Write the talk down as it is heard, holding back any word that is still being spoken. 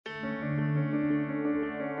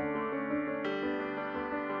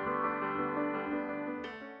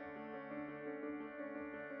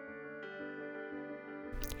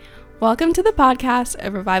Welcome to the podcast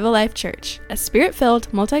of Revival Life Church, a spirit-filled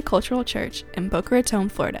multicultural church in Boca Raton,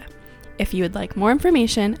 Florida. If you would like more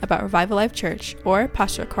information about Revival Life Church or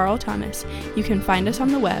Pastor Carl Thomas, you can find us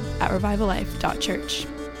on the web at revivallife.church.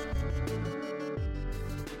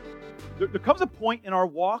 There comes a point in our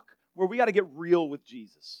walk where we got to get real with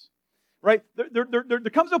Jesus, right? There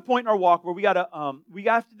comes a point in our walk where we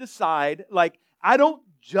have to decide, like, I don't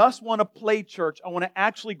just want to play church. I want to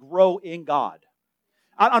actually grow in God.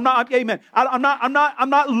 I'm not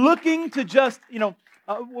looking to just,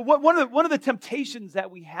 one of the temptations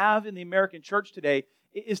that we have in the American church today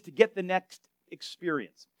is to get the next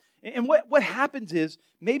experience. And what happens is,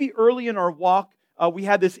 maybe early in our walk, we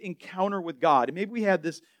had this encounter with God. And maybe we had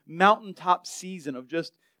this mountaintop season of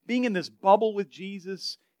just being in this bubble with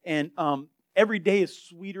Jesus. And every day is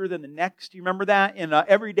sweeter than the next. You remember that? And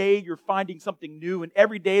every day you're finding something new. And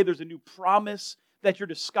every day there's a new promise that you're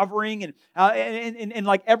discovering, and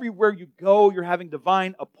like everywhere you go, you're having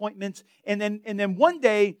divine appointments, and then one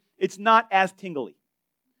day it's not as tingly,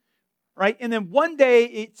 right? And then one day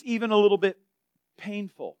it's even a little bit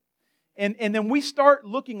painful, and then we start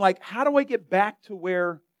looking like, how do I get back to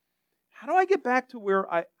where how do I get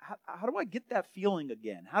that feeling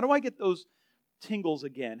again? How do I get those tingles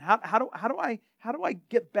again? How do I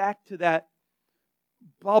get back to that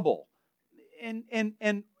bubble? And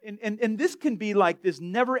this can be like this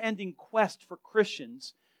never-ending quest for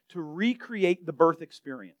Christians to recreate the birth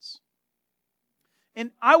experience.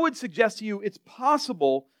 And I would suggest to you it's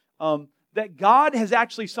possible that God has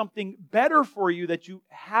actually something better for you that you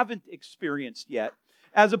haven't experienced yet,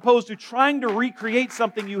 as opposed to trying to recreate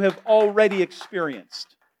something you have already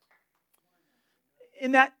experienced.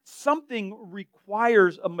 And that something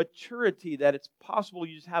requires a maturity that it's possible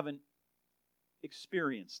you just haven't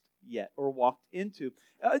experienced yet or walked into.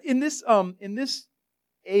 In this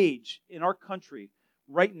age, in our country,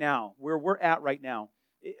 right now, where we're at right now,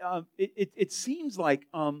 it seems like,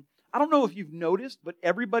 I don't know if you've noticed, but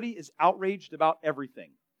everybody is outraged about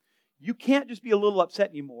everything. You can't just be a little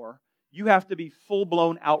upset anymore. You have to be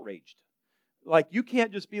full-blown outraged. Like, you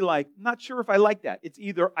can't just be like, not sure if I like that. It's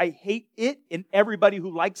either I hate it and everybody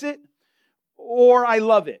who likes it, or I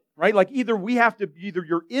love it, right? Like, either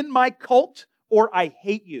you're in my cult, or I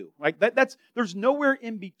hate you. Right? There's nowhere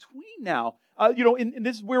in between now. And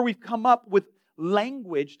this is where we've come up with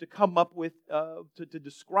language to come up with to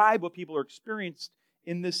describe what people are experienced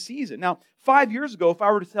in this season. Now, 5 years ago, if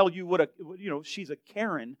I were to tell you she's a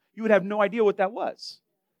Karen, you would have no idea what that was.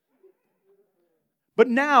 But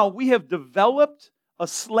now we have developed a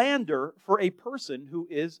slander for a person who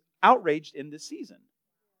is outraged in this season.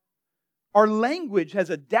 Our language has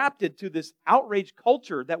adapted to this outrage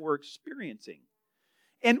culture that we're experiencing.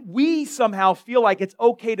 And we somehow feel like it's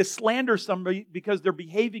okay to slander somebody because they're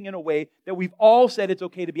behaving in a way that we've all said it's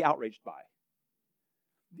okay to be outraged by.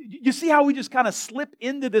 You see how we just kind of slip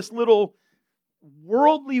into this little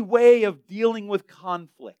worldly way of dealing with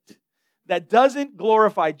conflict that doesn't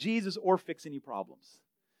glorify Jesus or fix any problems.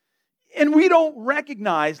 And we don't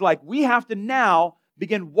recognize, like, we have to now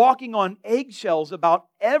begin walking on eggshells about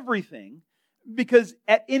everything, because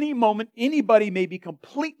at any moment, anybody may be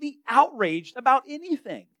completely outraged about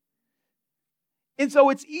anything. And so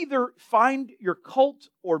it's either find your cult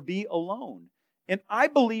or be alone. And I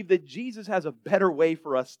believe that Jesus has a better way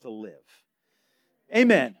for us to live.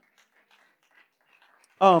 Amen.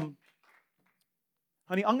 Honey,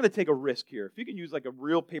 I'm going to take a risk here. If you can use like a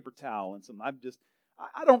real paper towel and some, I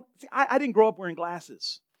didn't grow up wearing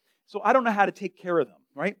glasses. So I don't know how to take care of them,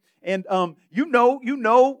 right? And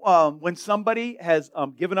when somebody has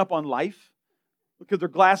given up on life because their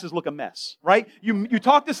glasses look a mess, right? You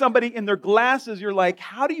talk to somebody and their glasses, you're like,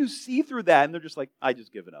 how do you see through that? And they're just like, I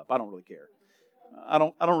just given up. I don't really care. I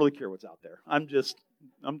don't really care what's out there. I'm just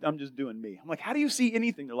doing me. I'm like, how do you see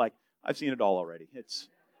anything? They're like, I've seen it all already.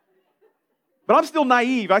 But I'm still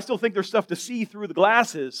naive. I still think there's stuff to see through the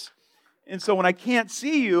glasses. And so when I can't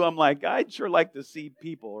see you, I'm like, I'd sure like to see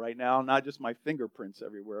people right now, not just my fingerprints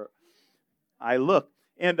everywhere I look.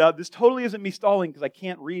 And this totally isn't me stalling because I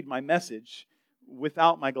can't read my message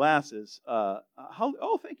without my glasses.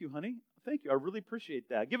 Thank you, honey. Thank you. I really appreciate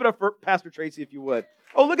that. Give it up for Pastor Tracy if you would.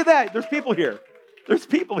 Oh, look at that. There's people here. There's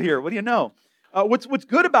people here. What do you know? What's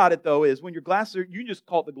good about it, though, is when your glasses are, you can just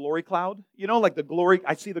call it the glory cloud. Like the glory.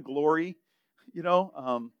 I see the glory,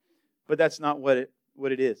 but that's not what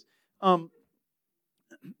it is.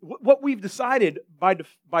 What we've decided by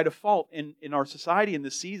default in our society in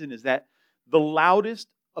this season is that the loudest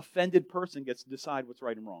offended person gets to decide what's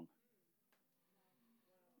right and wrong.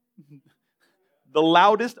 The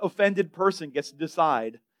loudest offended person gets to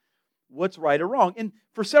decide what's right or wrong. And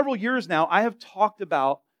for several years now, I have talked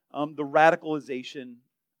about the radicalization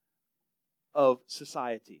of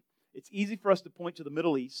society. It's easy for us to point to the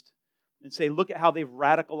Middle East and say, look at how they've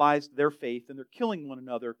radicalized their faith, and they're killing one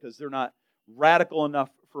another because they're not radical enough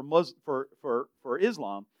for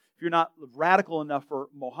Islam. If you're not radical enough for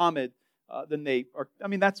Muhammad, then they are. I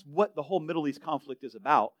mean, that's what the whole Middle East conflict is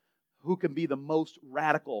about. Who can be the most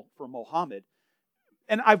radical for Muhammad?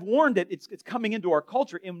 And I've warned it. It's coming into our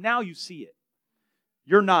culture, and now you see it.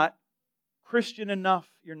 You're not Christian enough.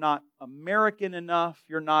 You're not American enough.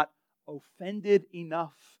 You're not offended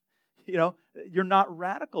enough. You're not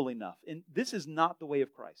radical enough. And this is not the way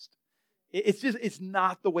of Christ. It's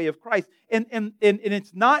not the way of Christ. And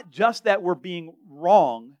it's not just that we're being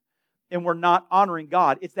wrong and we're not honoring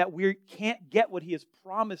God. It's that we can't get what He has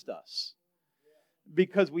promised us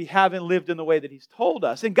because we haven't lived in the way that He's told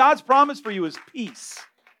us. And God's promise for you is peace.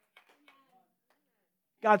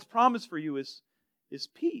 God's promise for you is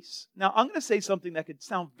peace. Now, I'm going to say something that could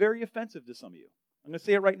sound very offensive to some of you. I'm going to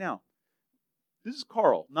say it right now. This is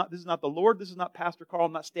Carl. This is not the Lord. This is not Pastor Carl.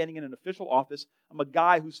 I'm not standing in an official office. I'm a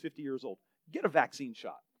guy who's 50 years old. Get a vaccine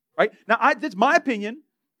shot. Right? Now, that's my opinion.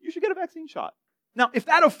 You should get a vaccine shot. Now, if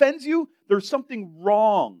that offends you, there's something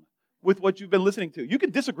wrong with what you've been listening to. You can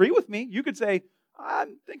disagree with me. You could say, I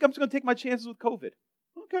think I'm just going to take my chances with COVID.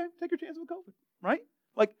 Okay, take your chances with COVID. Right?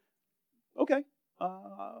 Okay.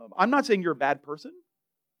 I'm not saying you're a bad person.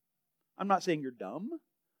 I'm not saying you're dumb.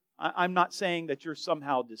 I'm not saying that you're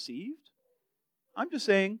somehow deceived. I'm just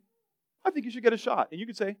saying, I think you should get a shot. And you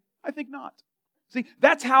could say, I think not. See,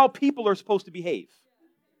 that's how people are supposed to behave.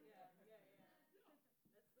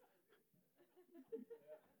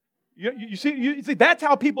 You see, that's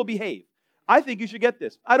how people behave. I think you should get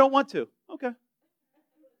this. I don't want to. Okay.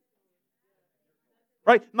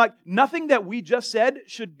 Right? Like, nothing that we just said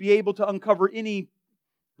should be able to uncover any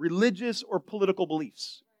religious or political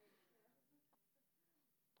beliefs.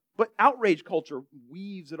 But outrage culture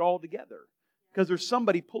weaves it all together. Because there's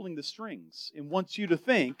somebody pulling the strings and wants you to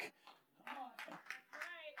think,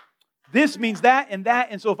 this means that,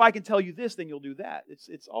 and so if I can tell you this, then you'll do that.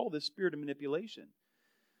 It's all this spirit of manipulation.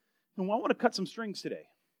 And I want to cut some strings today.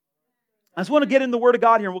 I just want to get in the Word of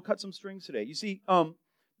God here, and we'll cut some strings today. You see,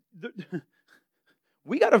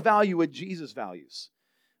 we got to value what Jesus values.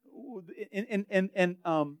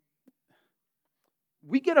 And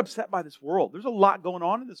we get upset by this world. There's a lot going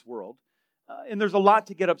on in this world. And there's a lot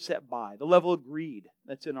to get upset by. The level of greed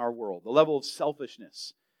that's in our world. The level of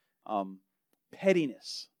selfishness.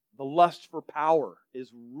 Pettiness. The lust for power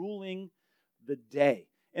is ruling the day.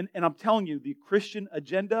 And I'm telling you, the Christian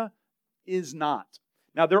agenda is not.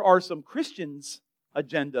 Now, there are some Christians'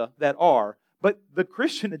 agenda that are. But the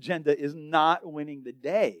Christian agenda is not winning the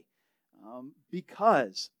day.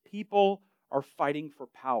 Because people are fighting for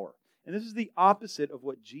power. And this is the opposite of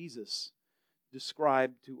what Jesus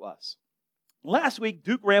described to us. Last week,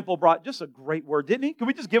 Duke Rample brought just a great word, didn't he? Can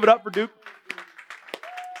we just give it up for Duke?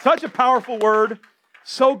 Such a powerful word.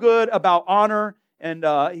 So good about honor. And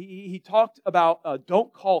he talked about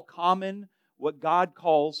don't call common what God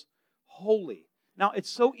calls holy. Now,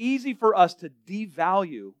 it's so easy for us to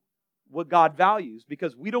devalue what God values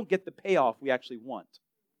because we don't get the payoff we actually want.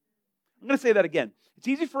 I'm going to say that again. It's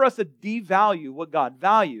easy for us to devalue what God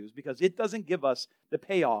values because it doesn't give us the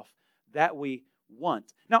payoff that we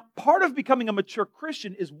want. Now, part of becoming a mature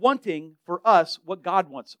Christian is wanting for us what God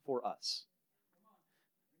wants for us.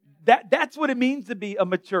 That's what it means to be a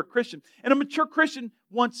mature Christian. And a mature Christian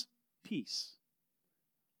wants peace.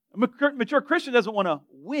 A mature Christian doesn't want to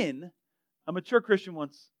win. A mature Christian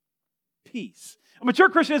wants peace. A mature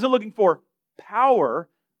Christian isn't looking for power.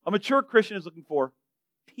 A mature Christian is looking for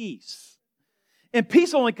peace. And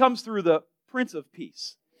peace only comes through the Prince of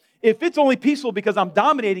Peace. If it's only peaceful because I'm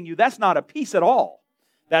dominating you, that's not a peace at all.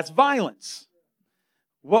 That's violence.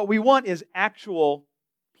 What we want is actual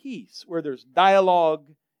peace, where there's dialogue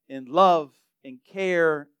and love and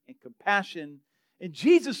care and compassion. And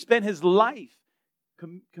Jesus spent His life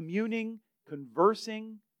communing,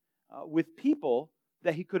 conversing with people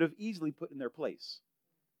that He could have easily put in their place.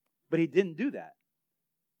 But He didn't do that.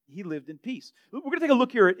 He lived in peace. We're going to take a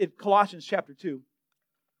look here at Colossians chapter 2.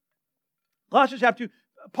 Colossians chapter 2.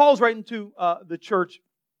 Paul's writing to the church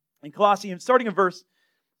in Colossae, starting in verse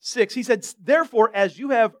 6. He said, therefore, as you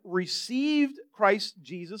have received Christ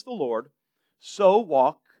Jesus the Lord, so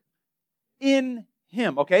walk in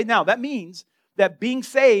Him. Okay, now that means that being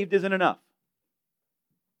saved isn't enough.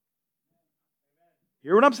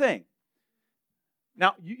 Hear what I'm saying?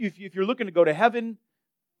 Now, if you're looking to go to heaven,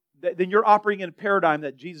 then you're operating in a paradigm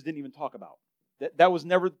that Jesus didn't even talk about. That was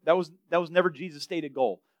never Jesus' stated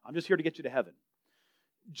goal. I'm just here to get you to heaven.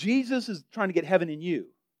 Jesus is trying to get heaven in you.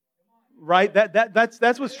 right?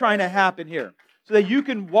 That's what's trying to happen here. So that you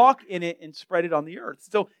can walk in it and spread it on the earth.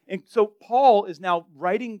 So Paul is now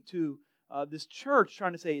writing to this church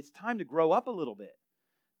trying to say it's time to grow up a little bit.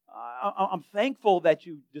 I'm thankful that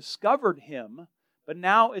you discovered Him, but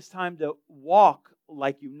now it's time to walk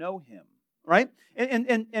like you know Him, right?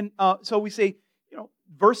 So we say,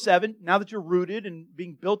 verse 7, now that you're rooted and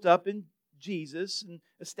being built up in Jesus and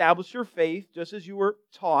establish your faith just as you were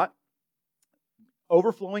taught,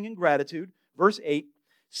 overflowing in gratitude. Verse 8,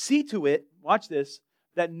 see to it, watch this,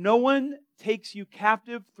 that no one takes you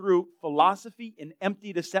captive through philosophy and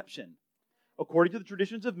empty deception, according to the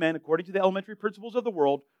traditions of men, according to the elementary principles of the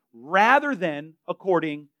world, rather than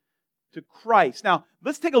according to Christ. Now,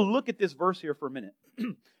 let's take a look at this verse here for a minute.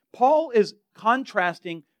 Paul is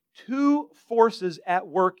contrasting two forces at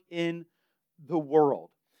work in the world.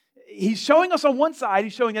 He's showing us on one side,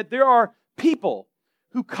 he's showing that there are people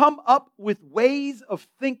who come up with ways of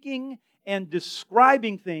thinking and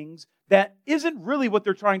describing things that isn't really what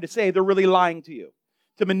they're trying to say. They're really lying to you,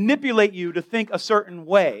 to manipulate you to think a certain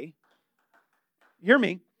way. Hear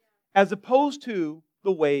me? As opposed to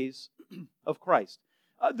the ways of Christ.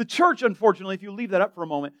 The church, unfortunately, if you leave that up for a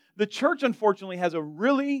moment, the church, unfortunately, has a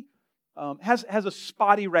really has a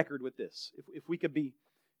spotty record with this. If we could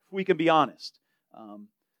be honest,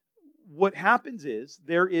 what happens is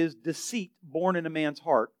there is deceit born in a man's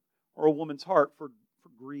heart or a woman's heart for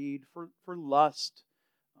greed, for lust,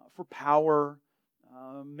 for power,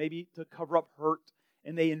 maybe to cover up hurt,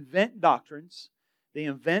 and they invent doctrines, they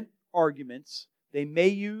invent arguments, they may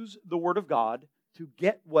use the Word of God to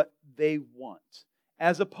get what they want,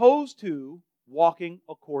 as opposed to walking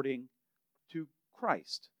according to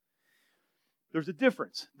Christ. There's a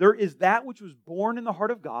difference. There is that which was born in the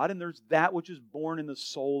heart of God, and there's that which is born in the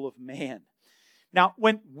soul of man. Now,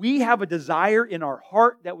 when we have a desire in our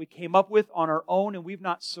heart that we came up with on our own and we've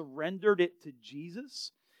not surrendered it to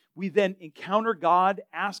Jesus, we then encounter God,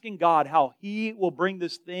 asking God how He will bring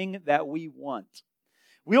this thing that we want.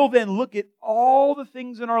 We'll then look at all the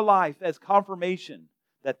things in our life as confirmation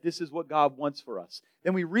that this is what God wants for us.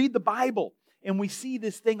 Then we read the Bible and we see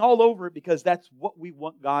this thing all over it because that's what we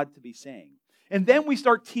want God to be saying. And then we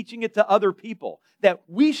start teaching it to other people that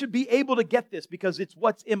we should be able to get this because it's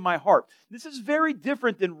what's in my heart. This is very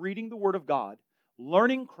different than reading the Word of God,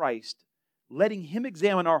 learning Christ, letting Him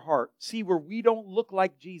examine our heart, see where we don't look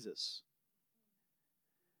like Jesus,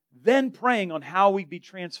 then praying on how we be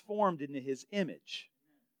transformed into His image.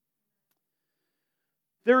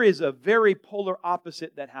 There is a very polar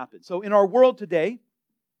opposite that happens. So in our world today,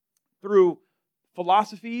 through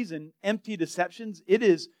philosophies and empty deceptions, it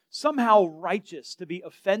is somehow righteous to be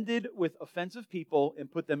offended with offensive people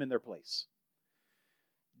and put them in their place.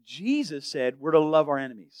 Jesus said we're to love our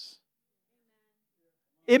enemies.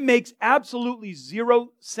 It makes absolutely zero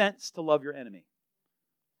sense to love your enemy.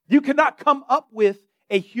 You cannot come up with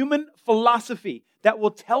a human philosophy that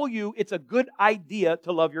will tell you it's a good idea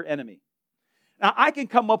to love your enemy. Now, I can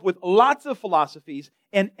come up with lots of philosophies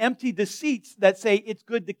and empty deceits that say it's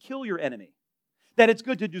good to kill your enemy, that it's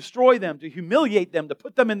good to destroy them, to humiliate them, to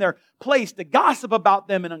put them in their place, to gossip about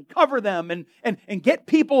them and uncover them and get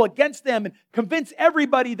people against them and convince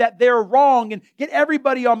everybody that they're wrong and get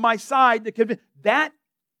everybody on my side to convince. That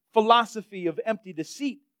philosophy of empty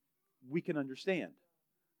deceit we can understand.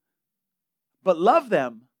 But love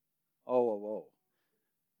them, oh.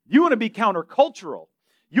 You want to be countercultural.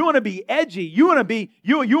 You want to be edgy. You want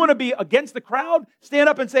to be against the crowd. Stand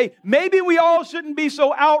up and say, maybe we all shouldn't be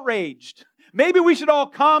so outraged. Maybe we should all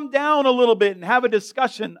calm down a little bit and have a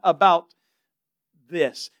discussion about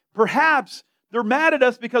this. Perhaps they're mad at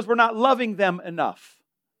us because we're not loving them enough.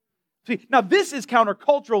 See, now this is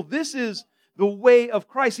countercultural. This is the way of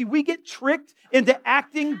Christ. See, we get tricked into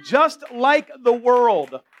acting just like the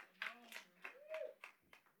world.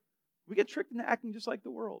 We get tricked into acting just like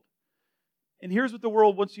the world. And here's what the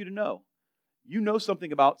world wants you to know. You know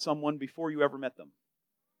something about someone before you ever met them.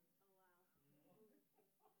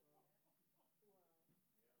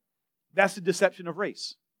 That's the deception of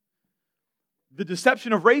race. The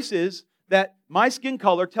deception of race is that my skin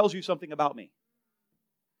color tells you something about me.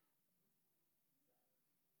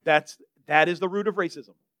 That is the root of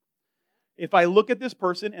racism. If I look at this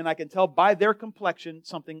person and I can tell by their complexion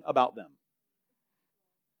something about them.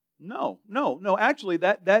 No. Actually,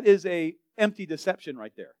 that is a empty deception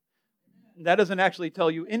right there. That doesn't actually tell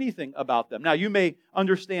you anything about them. Now, you may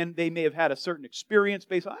understand they may have had a certain experience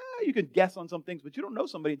based on, you can guess on some things, but you don't know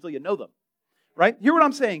somebody until you know them. Right? Hear what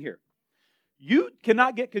I'm saying here. You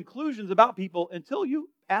cannot get conclusions about people until you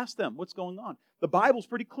ask them what's going on. The Bible's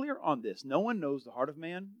pretty clear on this. No one knows the heart of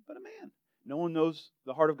man but a man. No one knows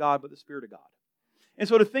the heart of God but the Spirit of God. And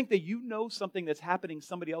so to think that you know something that's happening in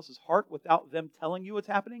somebody else's heart without them telling you what's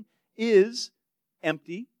happening is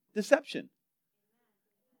empty deception.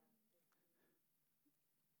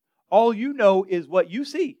 All you know is what you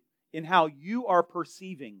see in how you are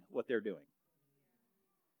perceiving what they're doing.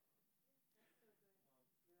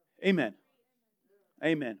 Amen.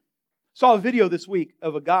 Amen. Saw a video this week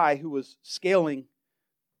of a guy who was scaling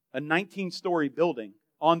a 19-story building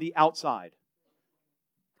on the outside.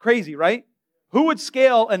 Crazy, right? Who would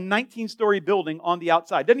scale a 19-story building on the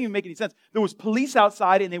outside? Doesn't even make any sense. There was police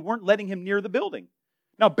outside and they weren't letting him near the building.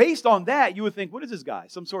 Now, based on that, you would think, what is this guy?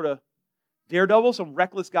 Some sort of daredevil, some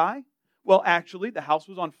reckless guy? Well, actually, the house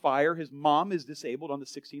was on fire. His mom is disabled on the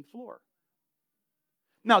 16th floor.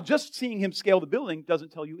 Now, just seeing him scale the building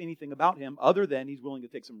doesn't tell you anything about him other than he's willing to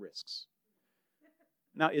take some risks.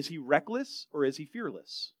 Now, is he reckless or is he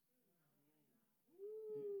fearless?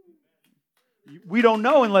 We don't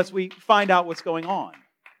know unless we find out what's going on.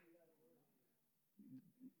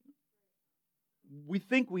 We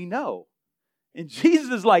think we know. And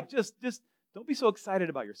Jesus is like, just don't be so excited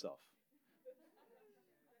about yourself.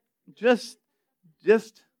 Just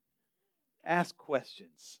ask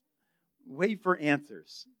questions. Wait for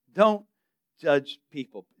answers. Don't judge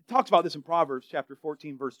people. It talks about this in Proverbs chapter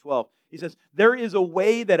 14, verse 12. He says, there is a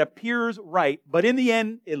way that appears right, but in the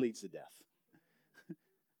end, it leads to death.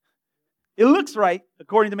 It looks right,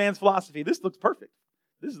 according to man's philosophy. This looks perfect.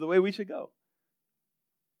 This is the way we should go.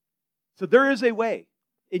 So there is a way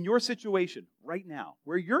in your situation right now,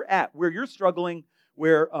 where you're at, where you're struggling,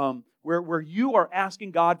 where you are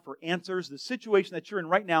asking God for answers. The situation that you're in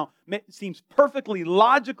right now seems perfectly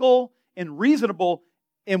logical and reasonable,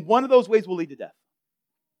 and one of those ways will lead to death.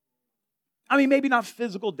 I mean, maybe not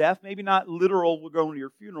physical death, maybe not literal, we'll go to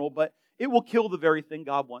your funeral, but it will kill the very thing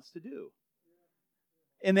God wants to do.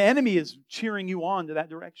 And the enemy is cheering you on to that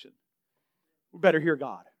direction. We better hear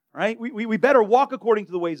God, right? We better walk according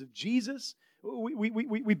to the ways of Jesus.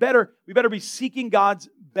 We better be seeking God's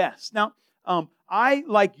best. Now, I,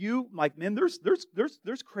 like you, like men,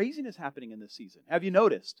 there's craziness happening in this season. Have you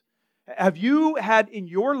noticed? Have you had in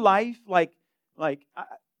your life, I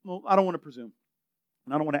don't want to presume,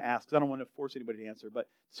 and I don't want to ask, because I don't want to force anybody to answer, but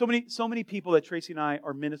so many people that Tracy and I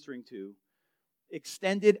are ministering to,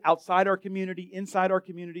 extended outside our community, inside our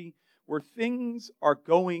community, where things are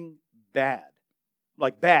going bad.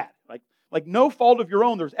 Like no fault of your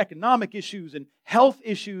own. There's economic issues and health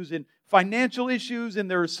issues and financial issues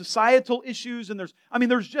and there's societal issues and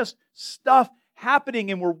there's just stuff happening,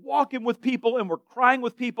 and we're walking with people and we're crying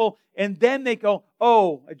with people, and then they go,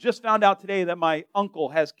 oh, I just found out today that my uncle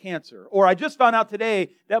has cancer, or I just found out today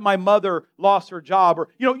that my mother lost her job, or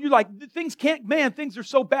you're like, things are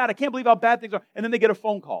so bad, I can't believe how bad things are, and then they get a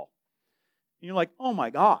phone call. And you're like, oh my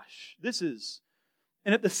gosh,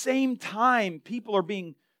 and at the same time, people are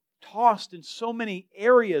being tossed in so many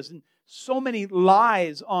areas and so many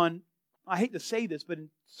lies on, I hate to say this, but in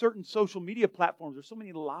certain social media platforms, there's so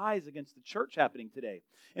many lies against the church happening today.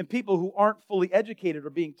 And people who aren't fully educated are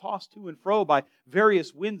being tossed to and fro by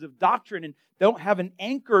various winds of doctrine and don't have an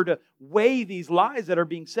anchor to weigh these lies that are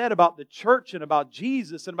being said about the church and about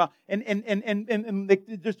Jesus and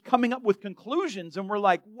they're just coming up with conclusions, and we're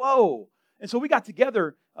like, whoa. And so we got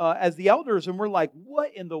together as the elders, and we're like,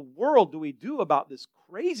 what in the world do we do about this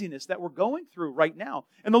craziness that we're going through right now?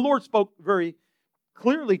 And the Lord spoke very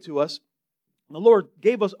clearly to us. And the Lord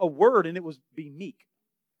gave us a word, and it was be meek.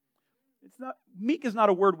 Meek is not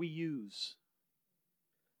a word we use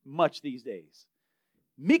much these days.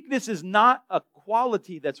 Meekness is not a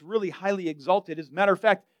quality that's really highly exalted. As a matter of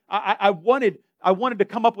fact, I wanted to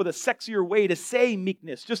come up with a sexier way to say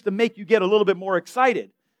meekness, just to make you get a little bit more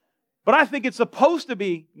excited. But I think it's supposed to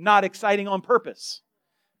be not exciting on purpose.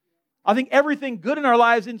 I think everything good in our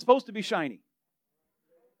lives isn't supposed to be shiny.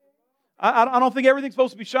 I don't think everything's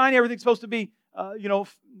supposed to be shiny. Everything's supposed to be,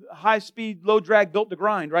 high speed, low drag, built to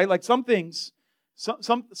grind, right? Like some things are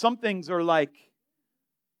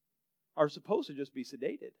supposed to just be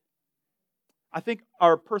sedated. I think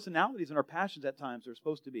our personalities and our passions at times are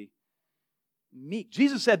supposed to be meek.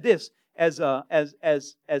 Jesus said this as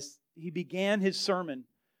he began his sermon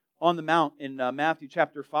on the Mount in Matthew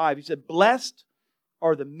chapter 5. He said, "Blessed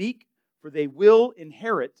are the meek, for they will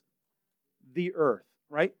inherit the earth."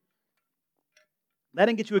 Right? That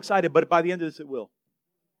didn't get you excited, but by the end of this, it will.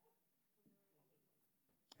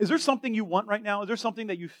 Is there something you want right now? Is there something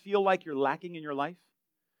that you feel like you're lacking in your life?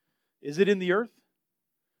 Is it in the earth?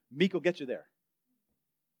 Meek will get you there.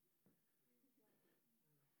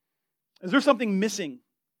 Is there something missing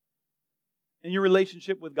in your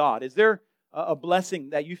relationship with God? Is there a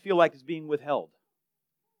blessing that you feel like is being withheld?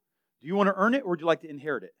 Do you want to earn it, or would you like to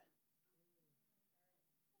inherit it?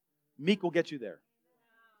 Meek will get you there.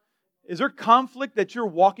 Is there conflict that you're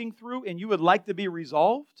walking through and you would like to be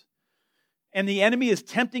resolved? And the enemy is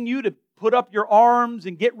tempting you to put up your arms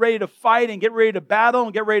and get ready to fight and get ready to battle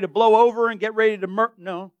and get ready to blow over and get ready to murder.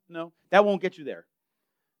 No, that won't get you there.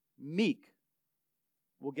 Meek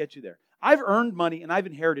will get you there. I've earned money and I've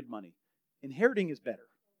inherited money. Inheriting is better.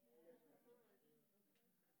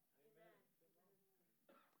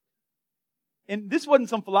 And this wasn't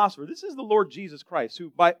some philosopher. This is the Lord Jesus Christ, who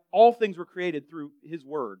by all things were created through His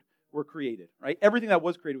Word were created. Right? Everything that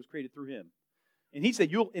was created through Him. And He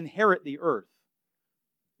said, you'll inherit the earth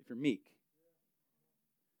if you're meek.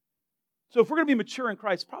 So if we're going to be mature in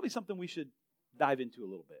Christ, probably something we should dive into a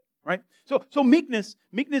little bit. Right? So meekness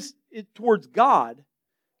towards God,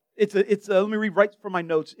 let me read right from my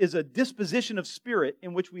notes, is a disposition of spirit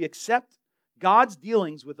in which we accept God's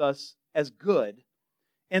dealings with us as good,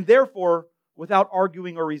 and therefore without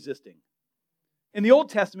arguing or resisting. In the Old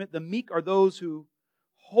Testament, the meek are those who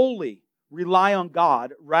wholly rely on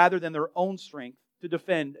God rather than their own strength to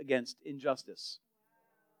defend against injustice.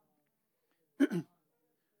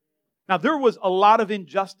 Now, there was a lot of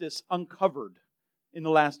injustice uncovered in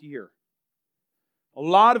the last year. A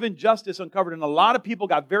lot of injustice uncovered, and a lot of people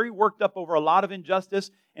got very worked up over a lot of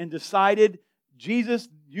injustice and decided, Jesus,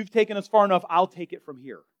 you've taken us far enough, I'll take it from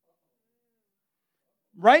here.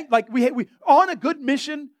 Right? Like we on a good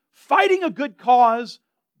mission, fighting a good cause,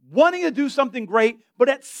 wanting to do something great, but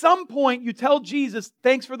at some point you tell Jesus,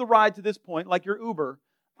 thanks for the ride to this point, like your Uber.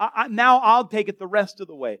 Now I'll take it the rest of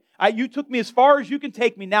the way. You took me as far as you can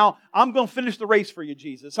take me. Now I'm going to finish the race for you,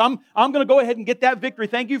 Jesus. I'm going to go ahead and get that victory.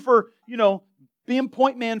 Thank you for, being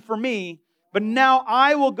point man for me. But now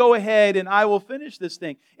I will go ahead and I will finish this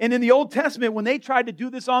thing. And in the Old Testament, when they tried to do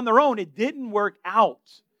this on their own, it didn't work out.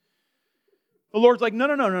 The Lord's like,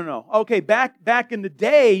 no. Okay, back in the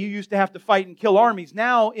day, you used to have to fight and kill armies.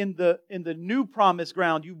 Now, in the new promised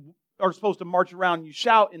ground, you are supposed to march around and you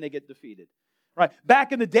shout and they get defeated. Right?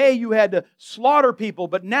 Back in the day, you had to slaughter people,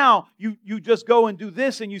 but now you just go and do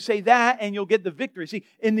this and you say that and you'll get the victory. See,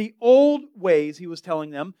 in the old ways, He was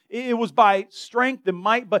telling them, it was by strength and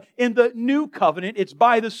might, but in the new covenant, it's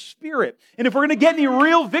by the Spirit. And if we're going to get any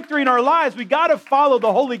real victory in our lives, we got to follow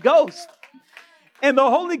the Holy Ghost. And the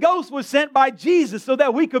Holy Ghost was sent by Jesus so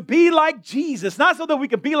that we could be like Jesus. Not so that we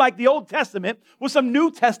could be like the Old Testament with some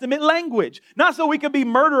New Testament language. Not so we could be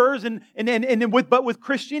murderers but with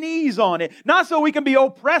Christianese on it. Not so we can be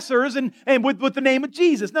oppressors and with the name of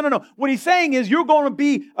Jesus. No. What He's saying is you're going to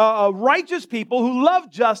be righteous people who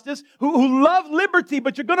love justice, who love liberty,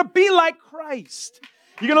 but you're going to be like Christ.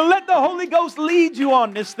 You're going to let the Holy Ghost lead you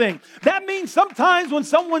on this thing. That means sometimes when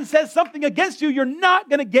someone says something against you, you're not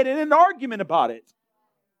going to get in an argument about it.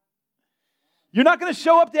 You're not going to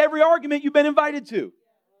show up to every argument you've been invited to.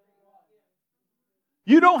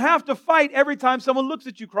 You don't have to fight every time someone looks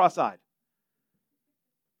at you cross-eyed.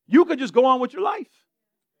 You could just go on with your life.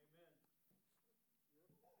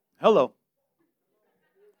 Hello.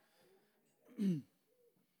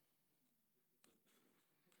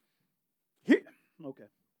 Okay.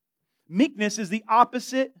 Meekness is the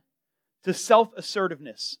opposite to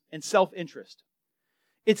self-assertiveness and self-interest.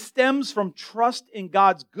 It stems from trust in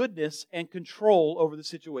God's goodness and control over the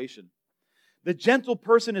situation. The gentle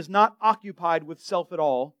person is not occupied with self at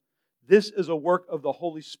all. This is a work of the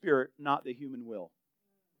Holy Spirit, not the human will.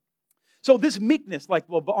 So this meekness, but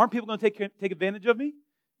aren't people going to take advantage of me?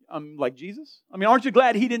 Like Jesus? Aren't you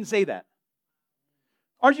glad He didn't say that?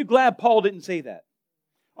 Aren't you glad Paul didn't say that?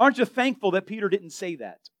 Aren't you thankful that Peter didn't say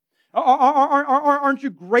that? Aren't you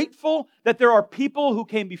grateful that there are people who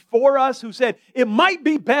came before us who said, it might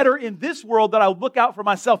be better in this world that I look out for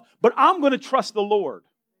myself, but I'm going to trust the Lord.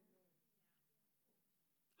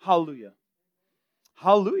 Hallelujah.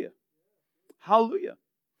 Hallelujah. Hallelujah.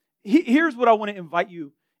 Here's what I want to invite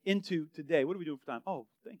you into today. What are we doing for time? Oh,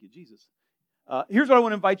 thank you, Jesus. Here's what I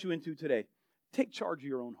want to invite you into today. Take charge of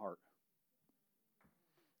your own heart.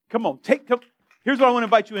 Come on, here's what I want to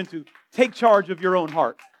invite you into. Take charge of your own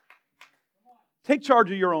heart. Take charge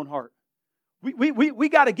of your own heart. We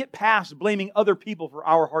got to get past blaming other people for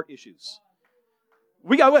our heart issues.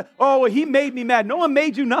 He made me mad. No one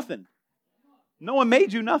made you nothing. No one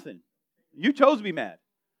made you nothing. You chose to be mad.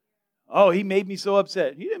 Oh, he made me so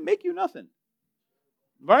upset. He didn't make you nothing.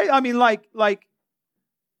 Right? Like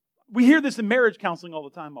we hear this in marriage counseling all the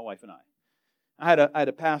time, my wife and I. I had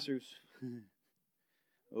a pastor who's,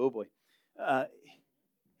 oh boy.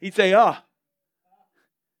 He'd say,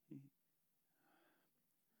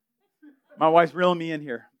 my wife's reeling me in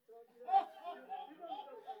here.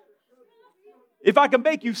 If I could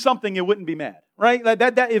make you something, it wouldn't be mad, right?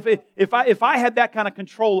 If I had that kind of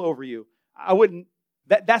control over you,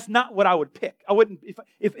 That's not what I would pick. I wouldn't,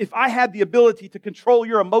 if I had the ability to control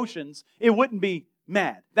your emotions, it wouldn't be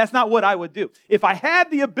mad. That's not what I would do. If I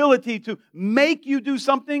had the ability to make you do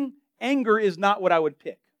something, anger is not what I would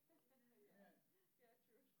pick.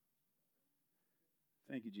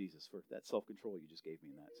 Thank you, Jesus, for that self-control you just gave me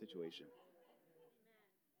in that situation.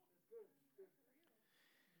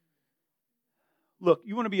 Look,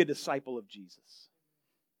 you want to be a disciple of Jesus.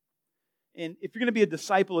 And if you're going to be a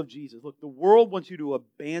disciple of Jesus, look, the world wants you to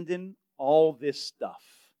abandon all this stuff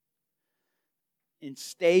and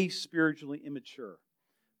stay spiritually immature.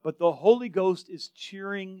 But the Holy Ghost is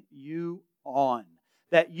cheering you on,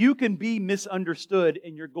 that you can be misunderstood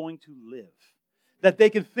and you're going to live. That they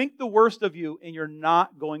can think the worst of you and you're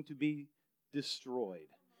not going to be destroyed.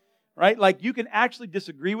 Right? Like you can actually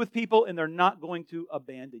disagree with people and they're not going to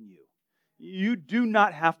abandon you. You do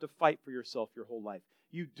not have to fight for yourself your whole life.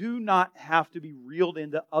 You do not have to be reeled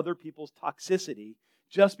into other people's toxicity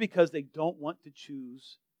just because they don't want to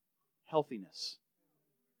choose healthiness.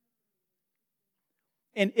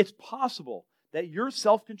 And it's possible that your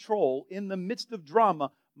self-control in the midst of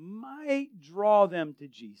drama might draw them to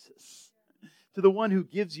Jesus, to the one who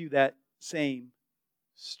gives you that same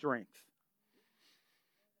strength.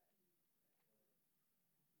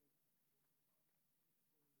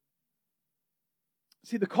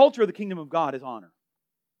 See, the culture of the kingdom of God is honor.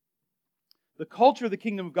 The culture of the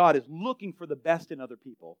kingdom of God is looking for the best in other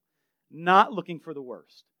people, not looking for the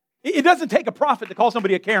worst. It doesn't take a prophet to call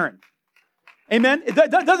somebody a Karen. Amen? It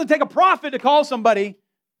doesn't take a prophet to call somebody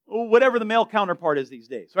whatever the male counterpart is these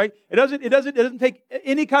days, right? It doesn't take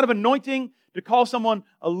any kind of anointing to call someone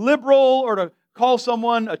a liberal or to call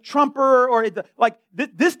someone a trumper or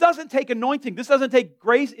this doesn't take anointing. This doesn't take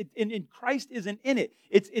grace. And Christ isn't in it.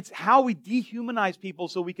 It's how we dehumanize people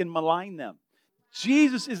so we can malign them.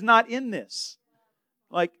 Jesus is not in this.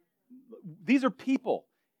 Like, these are people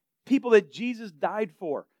that Jesus died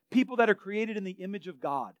for, people that are created in the image of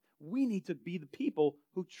God. We need to be the people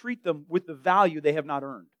who treat them with the value they have not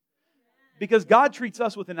earned. Because God treats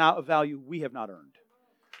us with a value we have not earned.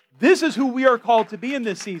 This is who we are called to be in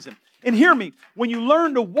this season. And hear me, when you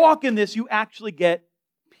learn to walk in this, you actually get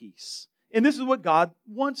peace. And this is what God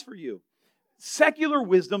wants for you. Secular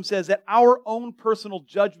wisdom says that our own personal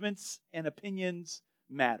judgments and opinions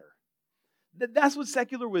matter. That's what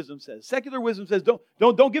secular wisdom says. Secular wisdom says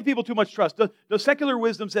don't give people too much trust. The secular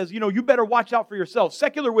wisdom says, you better watch out for yourself.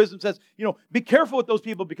 Secular wisdom says, be careful with those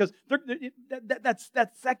people because that's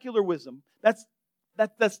secular wisdom. That's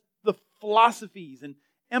the philosophies and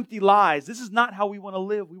empty lies. This is not how we want to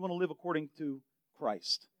live. We want to live according to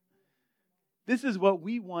Christ. This is what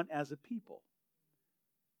we want as a people.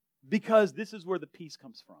 Because this is where the peace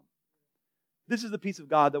comes from. This is the peace of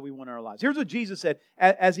God that we want in our lives. Here's what Jesus said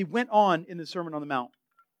as He went on in the Sermon on the Mount.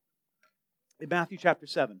 In Matthew chapter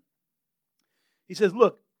 7. He says,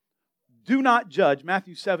 look, do not judge,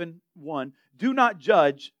 Matthew 7:1, do not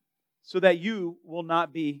judge so that you will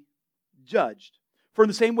not be judged. For in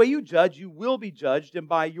the same way you judge, you will be judged, and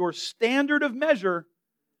by your standard of measure,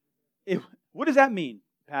 what does that mean,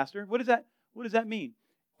 Pastor? What does that mean?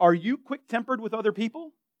 Are you quick-tempered with other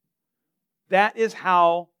people? That is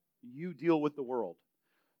how you deal with the world.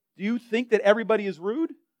 Do you think that everybody is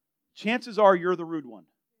rude? Chances are you're the rude one.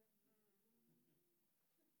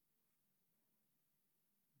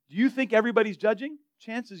 Do you think everybody's judging?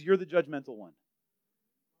 Chances you're the judgmental one.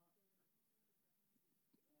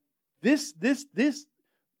 This,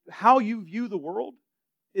 how you view the world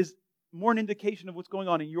is more an indication of what's going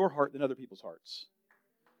on in your heart than other people's hearts.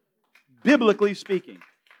 Biblically speaking.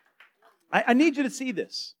 I need you to see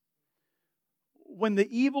this. When the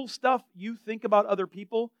evil stuff you think about other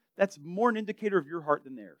people, that's more an indicator of your heart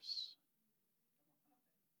than theirs.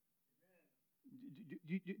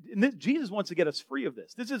 And Jesus wants to get us free of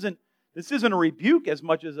this. This isn't a rebuke as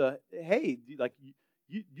much as a, hey, like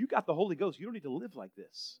you got the Holy Ghost. You don't need to live like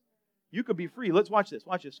this. You could be free. Let's watch this.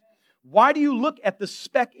 Watch this. Why do you look at the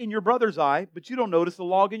speck in your brother's eye, but you don't notice the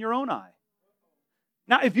log in your own eye?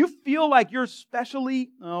 Now, if you feel like you're specially,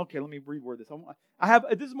 okay, let me reword this. I have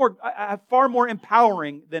far more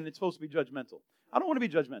empowering than it's supposed to be judgmental. I don't want to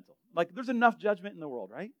be judgmental. Like, there's enough judgment in the world,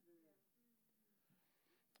 right?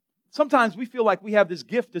 Sometimes we feel like we have this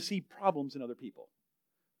gift to see problems in other people.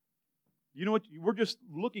 You know what? We're just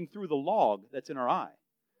looking through the log that's in our eye.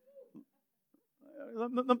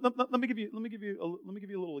 Let me give you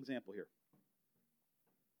a little example here.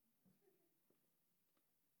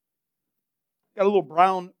 Got a little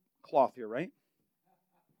brown cloth here, right?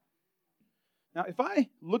 Now, if I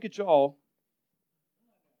look at y'all,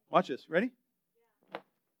 watch this. Ready?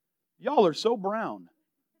 Y'all are so brown.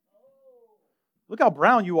 Look how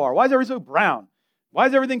brown you are. Why is everybody so brown? Why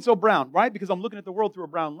is everything so brown? Right? Because I'm looking at the world through a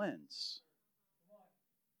brown lens.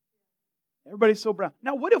 Everybody's so brown.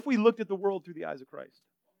 Now, what if we looked at the world through the eyes of Christ?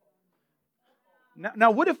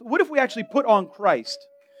 Now, what if we actually put on Christ?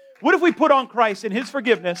 What if we put on Christ and His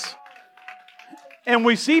forgiveness, and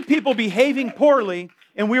we see people behaving poorly,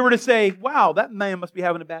 and we were to say, wow, that man must be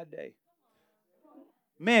having a bad day.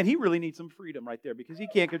 Man, he really needs some freedom right there because he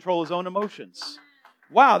can't control his own emotions.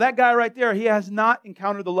 Wow, that guy right there, he has not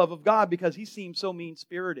encountered the love of God because he seems so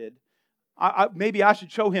mean-spirited. Maybe I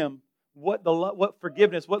should show him what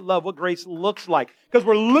forgiveness, what love, what grace looks like. Because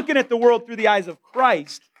we're looking at the world through the eyes of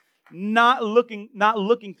Christ, not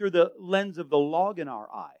looking through the lens of the log in our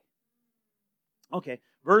eye. Okay,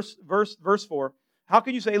 verse 4. How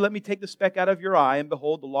can you say, let me take the speck out of your eye, and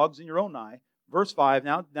behold, the log's in your own eye? Verse 5,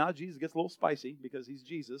 now Jesus gets a little spicy because He's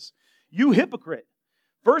Jesus. You hypocrite!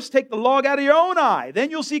 First take the log out of your own eye,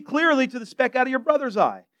 then you'll see clearly to the speck out of your brother's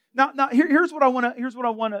eye. Now here's what I want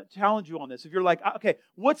to challenge you on this. If you're like, okay,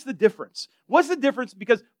 what's the difference? What's the difference?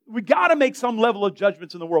 Because we got to make some level of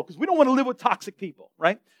judgments in the world because we don't want to live with toxic people,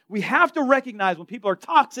 right? We have to recognize when people are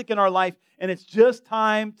toxic in our life and it's just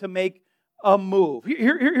time to make a move.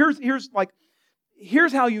 Here's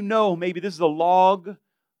how you know maybe this is a log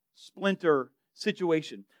splinter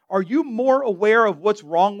situation. Are you more aware of what's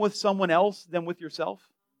wrong with someone else than with yourself?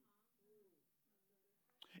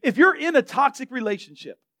 If you're in a toxic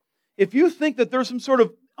relationship, if you think that there's some sort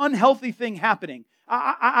of unhealthy thing happening,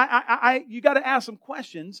 you got to ask some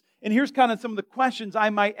questions. And here's kind of some of the questions I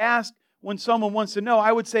might ask when someone wants to know.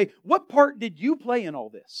 I would say, what part did you play in all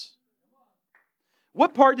this?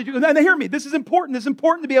 What part did you... Now hear me, this is important. This is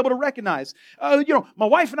important to be able to recognize. My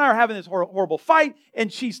wife and I are having this horrible fight,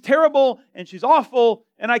 and she's terrible, and she's awful,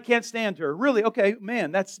 and I can't stand her. Really? Okay,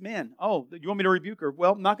 man. Oh, you want me to rebuke her?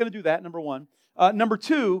 Well, I'm not going to do that, number one. Number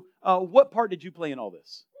two, what part did you play in all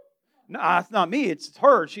this? No, it's not me. It's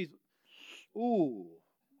her. She's... Ooh.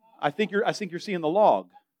 I think you're seeing the log.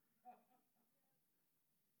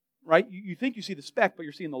 Right? You think you see the speck, but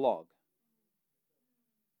you're seeing the log.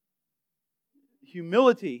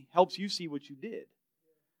 Humility helps you see what you did.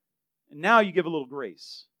 And now you give a little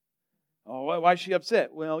grace. Oh, why is she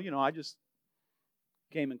upset? Well, I just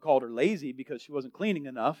came and called her lazy because she wasn't cleaning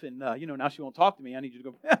enough. And, now she won't talk to me. I need you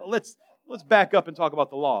to go, let's back up and talk about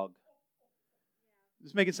the log. Is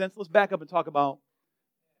this making sense? Let's back up and talk about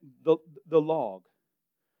the log.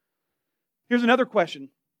 Here's another question.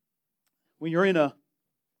 When you're in a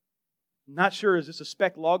not sure, is this a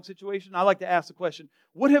speck log situation? I like to ask the question,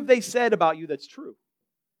 what have they said about you that's true?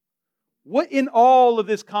 What in all of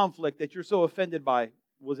this conflict that you're so offended by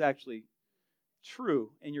was actually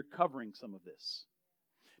true and you're covering some of this?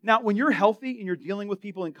 Now, when you're healthy and you're dealing with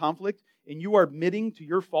people in conflict and you are admitting to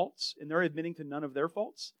your faults and they're admitting to none of their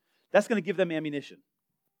faults, that's going to give them ammunition.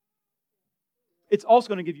 It's also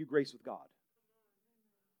going to give you grace with God.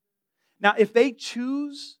 Now, if they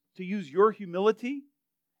choose to use your humility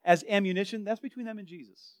as ammunition, that's between them and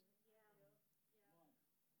Jesus.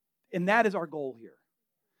 And that is our goal here.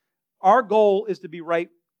 Our goal is to be right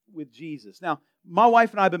with Jesus. Now, my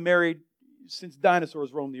wife and I have been married since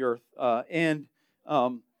dinosaurs roamed the earth. And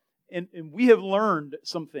we have learned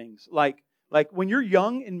some things. Like when you're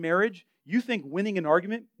young in marriage, you think winning an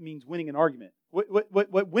argument means winning an argument.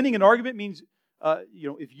 What winning an argument means,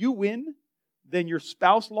 if you win, then your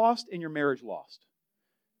spouse lost and your marriage lost.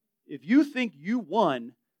 If you think you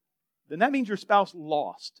won, then that means your spouse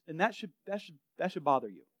lost. And that should bother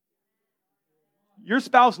you. Your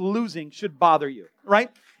spouse losing should bother you,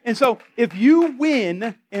 right? And so if you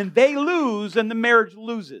win and they lose, then the marriage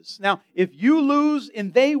loses. Now, if you lose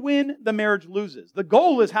and they win, the marriage loses. The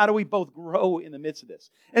goal is how do we both grow in the midst of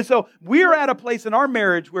this? And so we're at a place in our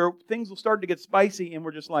marriage where things will start to get spicy and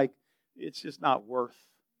we're just like, it's just not worth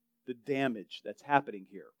the damage that's happening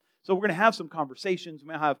here. So we're going to have some conversations. We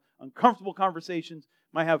might have uncomfortable conversations.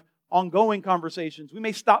 We might have ongoing conversations. We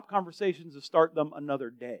may stop conversations to start them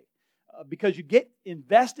another day. Because you get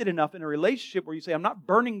invested enough in a relationship where you say, I'm not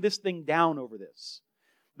burning this thing down over this.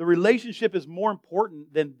 The relationship is more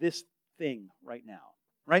important than this thing right now.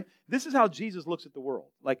 Right? This is how Jesus looks at the world.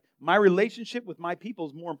 Like, my relationship with my people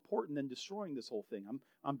is more important than destroying this whole thing.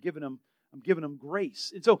 I'm giving them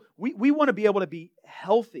grace. And so we want to be able to be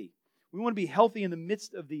healthy. We want to be healthy in the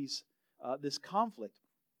midst of this conflict.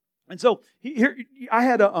 And so here I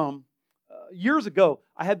had years ago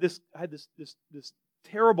I had this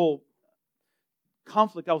terrible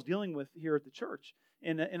conflict I was dealing with here at the church.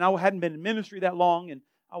 And I hadn't been in ministry that long, and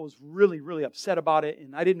I was really, really upset about it,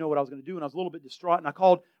 and I didn't know what I was going to do, and I was a little bit distraught, and I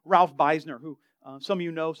called Ralph Beisner, who some of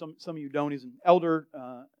you know, some of you don't. He's an elder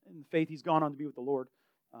in the faith. He's gone on to be with the Lord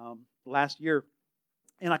last year.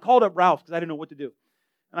 And I called up Ralph because I didn't know what to do.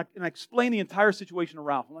 And I explained the entire situation to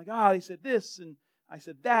Ralph. I'm like, they said this, and I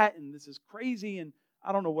said that, and this is crazy, and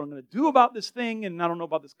I don't know what I'm going to do about this thing, and I don't know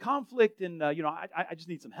about this conflict, and, I just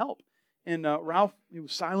need some help. And Ralph, he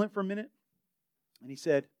was silent for a minute, and he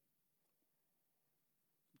said,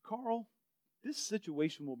 Carl, this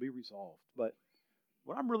situation will be resolved, but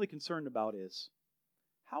what I'm really concerned about is,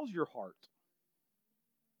 how's your heart?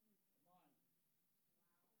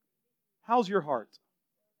 How's your heart?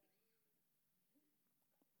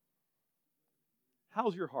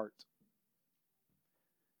 How's your heart?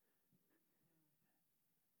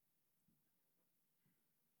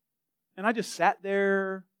 And I just sat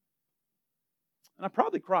there, and I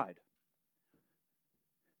probably cried.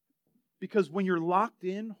 Because when you're locked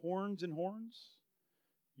in, horns and horns,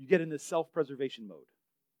 you get into self-preservation mode.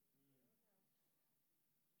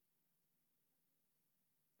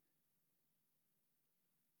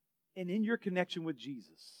 And in your connection with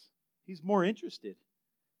Jesus, He's more interested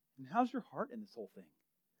in how's your heart in this whole thing.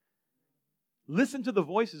 Listen to the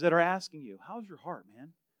voices that are asking you, how's your heart, man?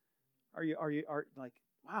 Are you like,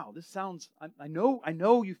 wow, this sounds, I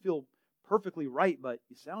know you feel perfectly right, but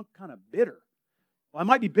you sound kind of bitter. Well, I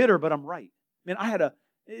might be bitter, but I'm right. Man,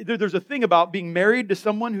 there's a thing about being married to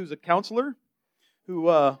someone who's a counselor,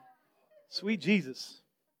 who, sweet Jesus.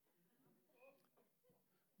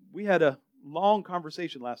 We had a long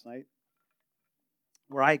conversation last night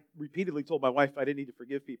where I repeatedly told my wife I didn't need to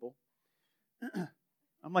forgive people.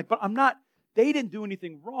 I'm like, but I'm not, they didn't do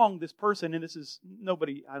anything wrong, this person, and this is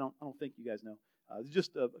nobody, I don't think you guys know. It's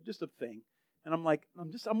just a thing. And I'm like,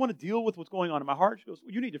 I want to deal with what's going on in my heart. She goes,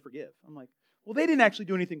 well, you need to forgive. I'm like, well, they didn't actually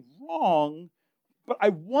do anything wrong, but I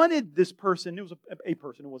wanted this person, it was a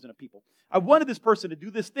person, it wasn't a people. I wanted this person to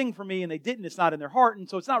do this thing for me, and they didn't. It's not in their heart, and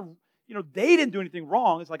so it's not, they didn't do anything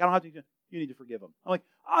wrong. It's like, I don't have to, you need to forgive them. I'm like,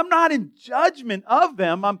 I'm not in judgment of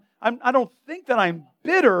them. I don't think that I'm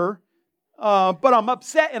bitter, but I'm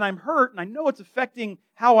upset and I'm hurt, and I know it's affecting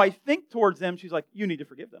how I think towards them. She's like, you need to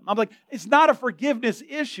forgive them. I'm like, it's not a forgiveness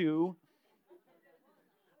issue.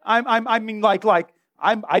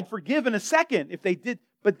 I'd forgive in a second if they did,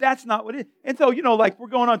 but that's not what it is. And so, we're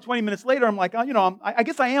going on 20 minutes later, I'm like, I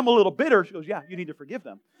guess I am a little bitter. She goes, yeah, you need to forgive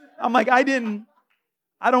them. I'm like, I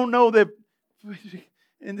don't know that.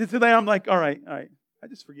 And today I'm like, all right, I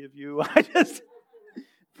just forgive you.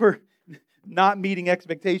 For not meeting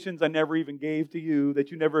expectations I never even gave to you, that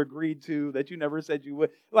you never agreed to, that you never said you would.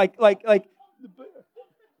 Like, you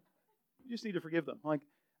just need to forgive them. Like,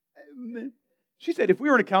 she said, if we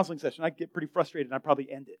were in a counseling session, I'd get pretty frustrated and I'd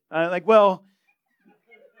probably end it. I'm like, well,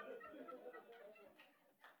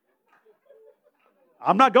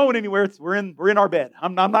 I'm not going anywhere. We're in our bed.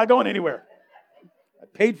 I'm not going anywhere. I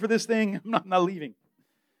paid for this thing. I'm not leaving.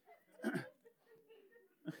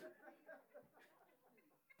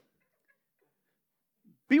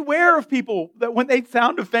 Beware of people that when they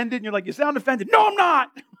sound offended, and you're like, you sound offended. No, I'm not.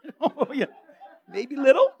 Oh, yeah. Maybe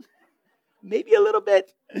little. Maybe a little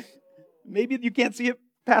bit. Maybe you can't see it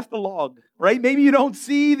past the log, right? Maybe you don't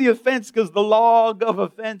see the offense because the log of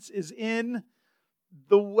offense is in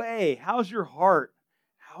the way. How's your heart?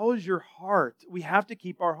 How's your heart? We have to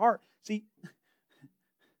keep our heart. See,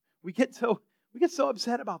 we get so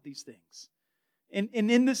upset about these things. And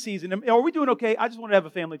in this season, are we doing okay? I just wanted to have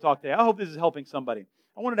a family talk today. I hope this is helping somebody.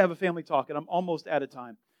 I wanted to have a family talk, and I'm almost out of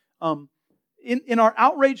time. In our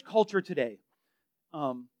outrage culture today,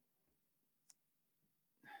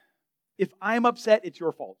 if I'm upset, it's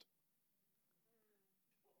your fault.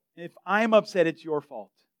 If I'm upset, it's your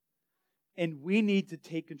fault. And we need to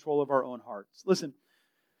take control of our own hearts. Listen,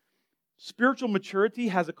 spiritual maturity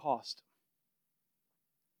has a cost.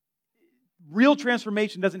 Real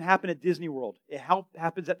transformation doesn't happen at Disney World. It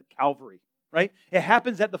happens at the Calvary, right? It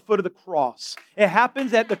happens at the foot of the cross. It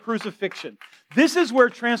happens at the crucifixion. This is where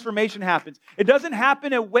transformation happens. It doesn't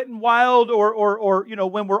happen at Wet n Wild or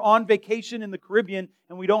when we're on vacation in the Caribbean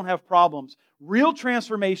and we don't have problems. Real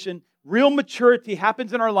transformation, real maturity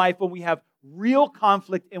happens in our life when we have real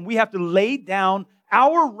conflict and we have to lay down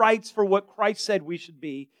our rights for what Christ said we should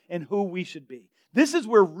be and who we should be. This is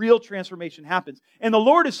where real transformation happens. And the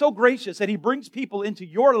Lord is so gracious that He brings people into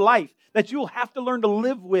your life that you'll have to learn to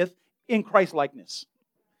live with in Christ likeness.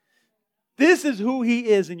 This is who He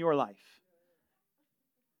is in your life.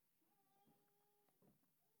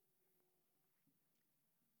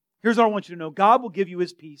 Here's what I want you to know. God will give you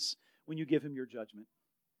His peace when you give Him your judgment.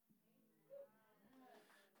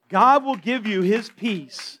 God will give you His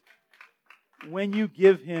peace when you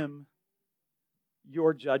give Him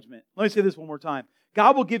your judgment. Let me say this one more time.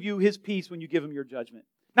 God will give you His peace when you give Him your judgment.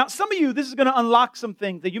 Now, some of you, this is going to unlock some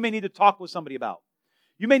things that you may need to talk with somebody about.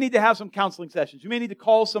 You may need to have some counseling sessions. You may need to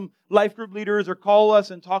call some life group leaders or call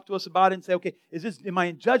us and talk to us about it and say, okay, am I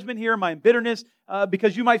in judgment here? Am I in bitterness?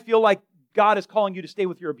 Because you might feel like God is calling you to stay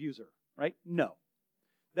with your abuser, right? No.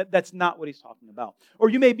 That's not what he's talking about.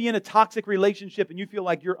 Or you may be in a toxic relationship and you feel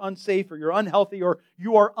like you're unsafe or you're unhealthy or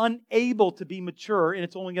you are unable to be mature and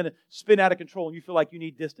it's only going to spin out of control and you feel like you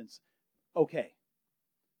need distance. Okay.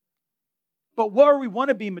 But where we want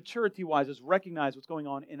to be maturity-wise is recognize what's going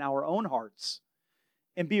on in our own hearts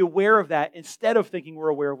and be aware of that instead of thinking we're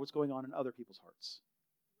aware of what's going on in other people's hearts.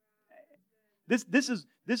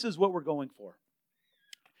 This is what we're going for.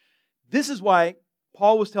 This is why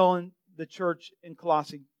Paul was telling the church in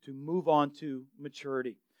Colossae to move on to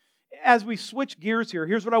maturity. As we switch gears here,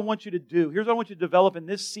 here's what I want you to do. Here's what I want you to develop in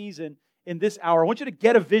this season, in this hour. I want you to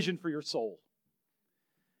get a vision for your soul.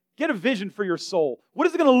 Get a vision for your soul. What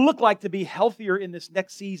is it going to look like to be healthier in this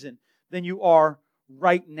next season than you are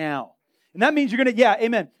right now? And that means you're going to,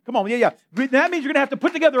 amen. Come on, That means you're going to have to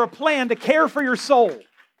put together a plan to care for your soul.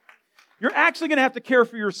 You're actually going to have to care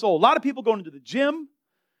for your soul. A lot of people going into the gym.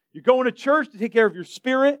 You're going to church to take care of your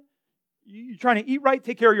spirit. You're trying to eat right,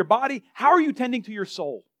 take care of your body. How are you tending to your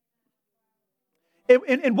soul?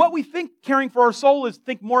 And what we think caring for our soul is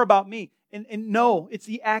think more about me. And no, it's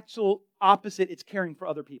the actual opposite. It's caring for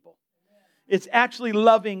other people. It's actually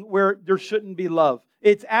loving where there shouldn't be love.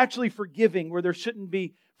 It's actually forgiving where there shouldn't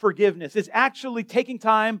be forgiveness. It's actually taking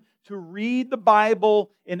time to read the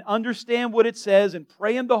Bible and understand what it says and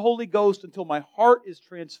pray in the Holy Ghost until my heart is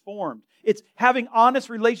transformed. It's having honest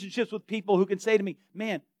relationships with people who can say to me,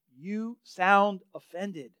 man, you sound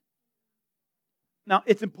offended. Now,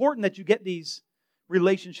 it's important that you get these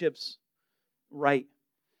relationships right.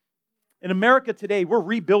 In America today, we're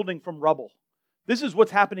rebuilding from rubble. This is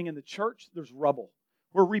what's happening in the church. There's rubble.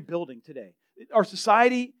 We're rebuilding today. Our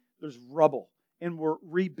society, there's rubble, and we're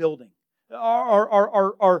rebuilding.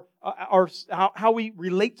 How we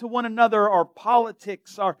relate to one another, our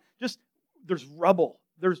politics, there's rubble.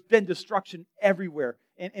 There's been destruction everywhere,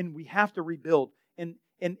 and we have to rebuild. And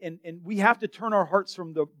we have to turn our hearts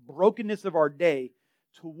from the brokenness of our day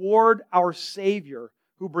toward our Savior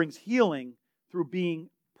who brings healing through being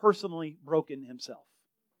personally broken himself.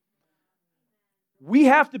 We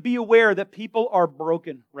have to be aware that people are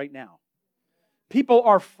broken right now. People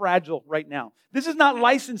are fragile right now. This is not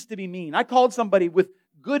licensed to be mean. I called somebody with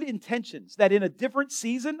good intentions that in a different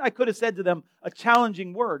season, I could have said to them a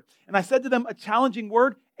challenging word. And I said to them a challenging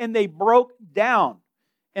word, and they broke down.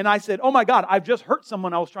 And I said, oh my God, I've just hurt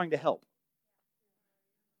someone I was trying to help.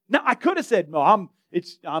 Now, I could have said, no, I'm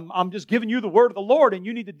just giving you the word of the Lord and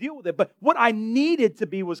you need to deal with it. But what I needed to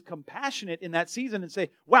be was compassionate in that season and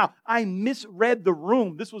say, wow, I misread the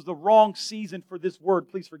room. This was the wrong season for this word.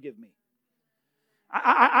 Please forgive me.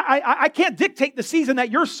 I can't dictate the season that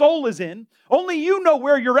your soul is in. Only you know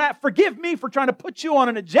where you're at. Forgive me for trying to put you on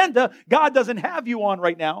an agenda God doesn't have you on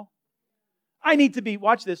right now. I need to be,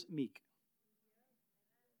 watch this, meek.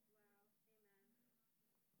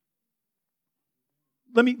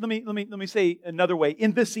 Let me say another way.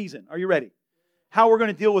 In this season, are you ready? How we're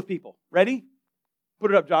going to deal with people. Ready?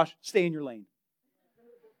 Put it up, Josh. Stay in your lane.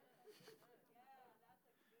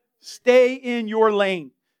 Stay in your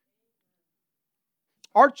lane.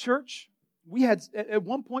 Our church, at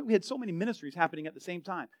one point we had so many ministries happening at the same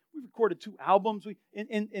time. We recorded 2 albums.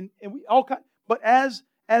 But as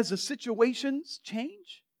the situations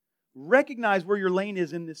change, recognize where your lane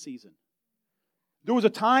is in this season. There was a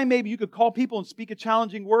time maybe you could call people and speak a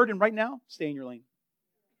challenging word, and right now, stay in your lane.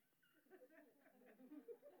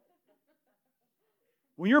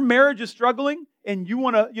 When your marriage is struggling and you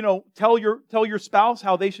want to, tell your spouse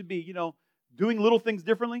how they should be, doing little things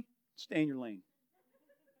differently, stay in your lane.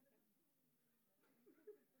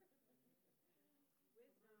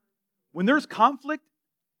 When there's conflict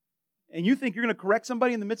and you think you're going to correct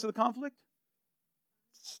somebody in the midst of the conflict,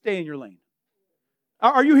 stay in your lane.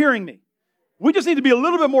 Are you hearing me? We just need to be a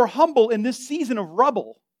little bit more humble in this season of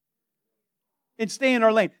rubble and stay in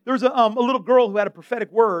our lane. There was a little girl who had a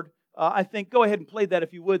prophetic word. I think, go ahead and play that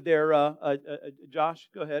if you would there, Josh.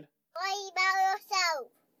 Go ahead. Worry about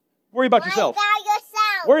yourself. Worry about yourself. Worry about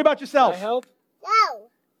yourself. Worry about yourself. Can I help?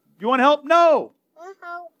 No. You want help? No.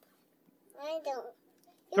 Help. I don't.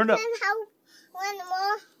 Turn you up. can help when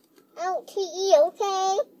we're out to eat,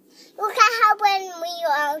 okay? You can help when we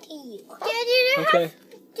are out to eat. Okay.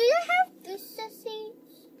 Do you have booster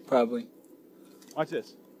seats? Probably. Watch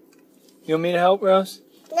this. You want me to help, Rose?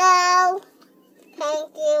 No.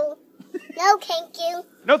 Thank you. No, thank you.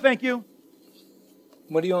 No, thank you.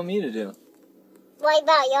 What do you want me to do? Worry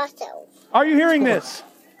about yourself. Are you hearing this?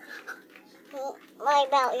 Worry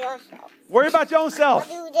about yourself. Worry about your own self.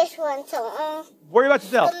 I'll do this one, so Worry about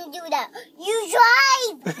yourself. do that. You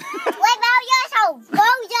drive. Worry about yourself. Go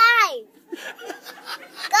drive.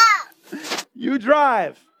 Go. You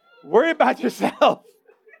drive. Worry about yourself.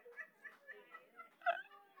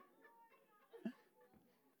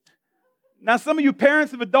 Now, some of you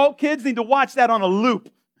parents of adult kids need to watch that on a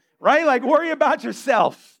loop, right? Like, worry about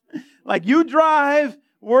yourself. Like, you drive,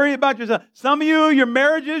 worry about yourself. Some of you, your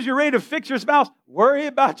marriages, you're ready to fix your spouse. Worry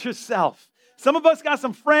about yourself. Some of us got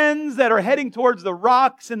some friends that are heading towards the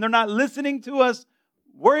rocks and they're not listening to us.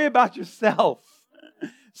 Worry about yourself.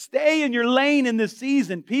 Stay in your lane in this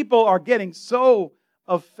season. People are getting so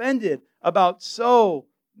offended about so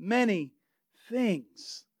many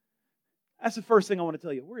things. That's the first thing I want to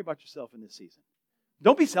tell you. Worry about yourself in this season.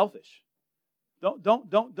 Don't be selfish.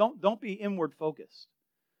 Don't be inward focused.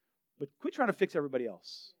 But quit trying to fix everybody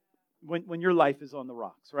else when your life is on the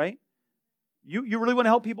rocks, right? You really want to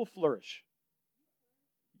help people flourish.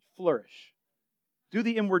 Flourish. Do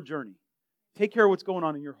the inward journey. Take care of what's going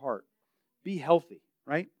on in your heart. Be healthy,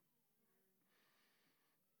 right?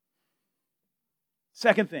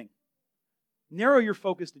 Second thing, narrow your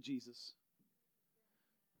focus to Jesus.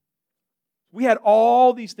 We had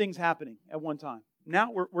all these things happening at one time.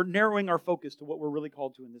 Now we're narrowing our focus to what we're really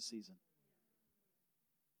called to in this season.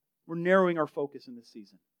 We're narrowing our focus in this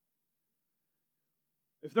season.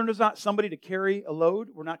 If there's not somebody to carry a load,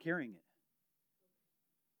 we're not carrying it.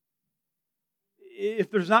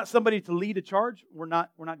 If there's not somebody to lead a charge, we're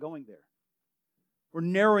not going there. We're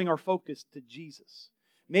narrowing our focus to Jesus.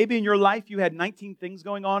 Maybe in your life you had 19 things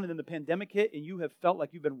going on and then the pandemic hit and you have felt like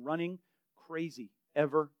you've been running crazy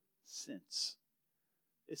ever since.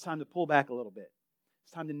 It's time to pull back a little bit.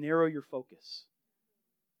 It's time to narrow your focus.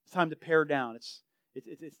 It's time to pare down.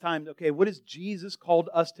 It's time, okay, what has Jesus called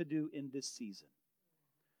us to do in this season?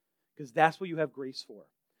 Because that's what you have grace for.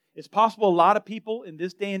 It's possible a lot of people in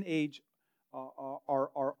this day and age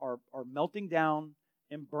are melting down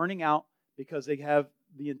and burning out because they have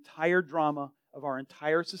the entire drama of our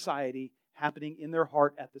entire society happening in their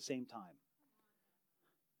heart at the same time.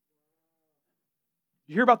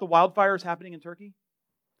 You hear about the wildfires happening in Turkey?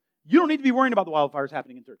 You don't need to be worrying about the wildfires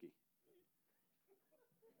happening in Turkey.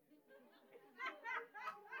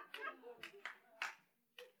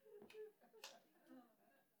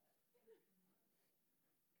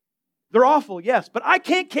 They're awful, yes, but I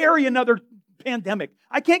can't carry another pandemic.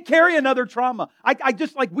 I can't carry another trauma.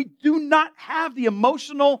 We do not have the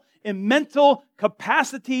emotional and mental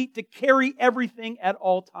capacity to carry everything at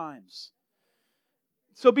all times.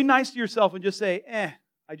 So be nice to yourself and just say,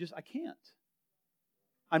 I can't.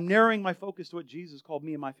 I'm narrowing my focus to what Jesus called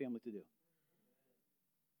me and my family to do.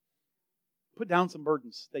 Put down some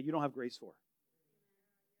burdens that you don't have grace for.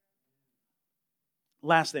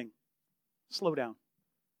 Last thing, slow down.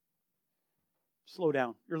 Slow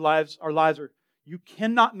down. Our lives are, you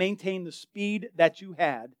cannot maintain the speed that you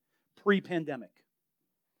had pre-pandemic.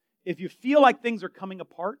 If you feel like things are coming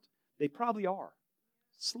apart, they probably are.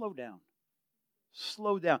 Slow down.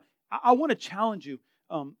 Slow down. I want to challenge you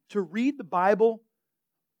to read the Bible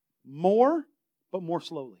more, but more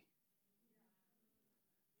slowly.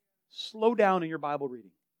 Slow down in your Bible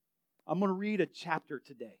reading. I'm going to read a chapter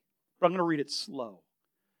today, but I'm going to read it slow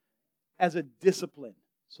as a discipline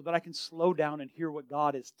so that I can slow down and hear what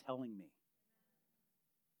God is telling me.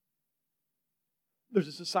 There's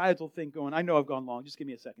a societal thing going. I know I've gone long. Just give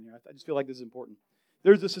me a second here. I just feel like this is important.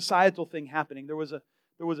 There's a societal thing happening. There was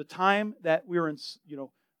a time that we were in,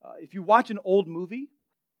 if you watch an old movie,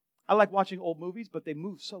 I like watching old movies, but they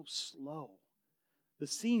move so slow. The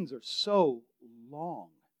scenes are so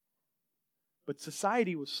long. But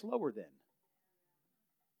society was slower then.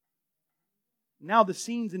 Now the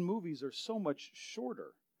scenes in movies are so much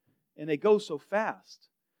shorter, and they go so fast.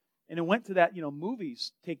 And it went to that,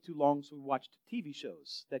 movies take too long, so we watched TV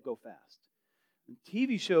shows that go fast. And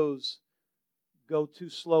TV shows go too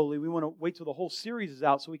slowly. We want to wait till the whole series is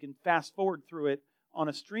out so we can fast forward through it on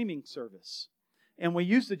a streaming service. And we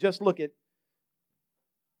used to just look at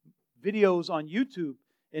videos on YouTube,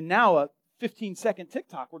 and now a 15-second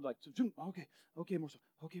TikTok, we're like, okay,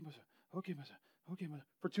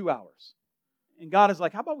 for 2 hours. And God is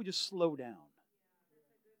like, how about we just slow down?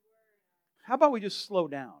 How about we just slow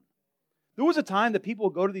down? There was a time that people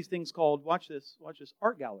would go to these things called, watch this,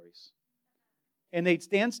 art galleries. And they'd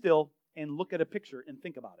stand still and look at a picture and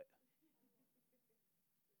think about it.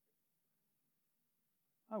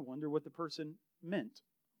 I wonder what the person meant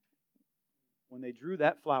when they drew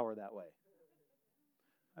that flower that way.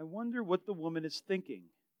 I wonder what the woman is thinking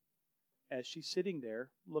as she's sitting there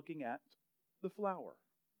looking at the flower.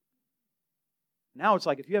 Now it's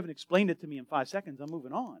like, if you haven't explained it to me in 5 seconds, I'm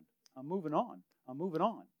moving on. I'm moving on. I'm moving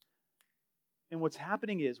on. And what's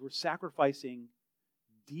happening is we're sacrificing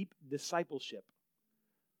deep discipleship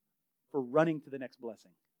for running to the next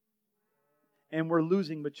blessing. And we're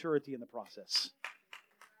losing maturity in the process.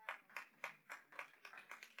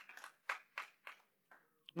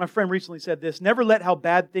 My friend recently said this: never let how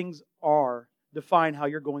bad things are define how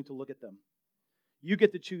you're going to look at them. You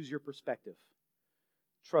get to choose your perspective.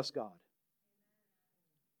 Trust God.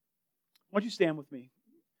 Why don't you stand with me?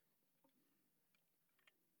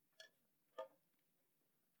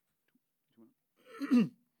 Let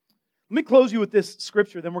me close you with this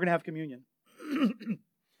scripture, then we're going to have communion.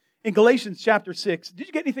 In Galatians chapter 6. Did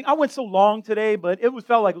you get anything? I went so long today, but it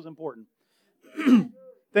felt like it was important.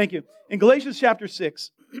 Thank you. In Galatians chapter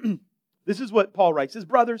 6, this is what Paul writes. He says,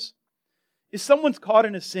 brothers, if someone's caught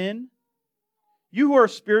in a sin, you who are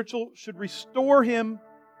spiritual should restore him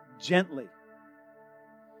gently.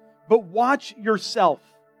 But watch yourself.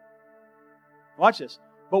 Watch this.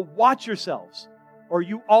 But watch yourselves, or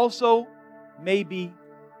you also may be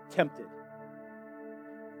tempted.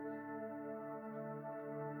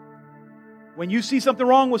 When you see something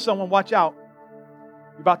wrong with someone, watch out.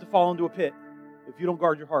 You're about to fall into a pit if you don't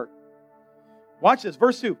guard your heart. Watch this.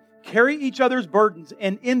 Verse 2. Carry each other's burdens,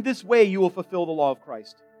 and in this way you will fulfill the law of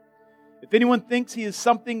Christ. If anyone thinks he is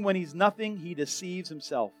something when he's nothing, he deceives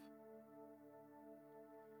himself.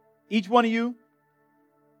 Each one of you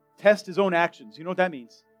test his own actions. You know what that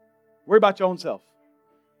means? Worry about your own self.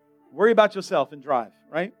 Worry about yourself and drive,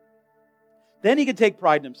 right? Then he can take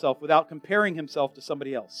pride in himself without comparing himself to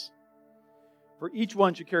somebody else. For each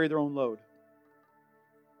one should carry their own load.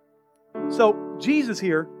 So Jesus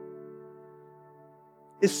here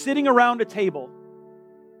is sitting around a table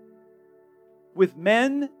with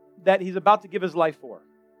men that he's about to give his life for.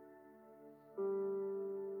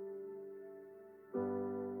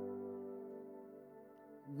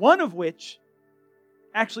 One of which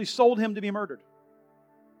actually sold him to be murdered.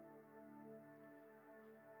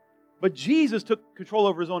 But Jesus took control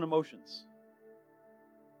over his own emotions.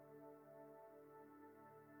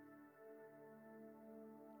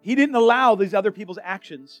 He didn't allow these other people's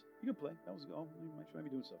actions. You can play. That was, oh, you might be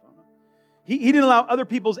doing stuff. I don't know. He didn't allow other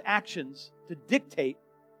people's actions to dictate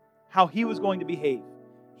how he was going to behave.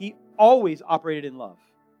 He always operated in love.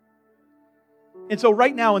 And so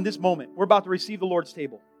right now in this moment, we're about to receive the Lord's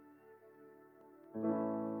table.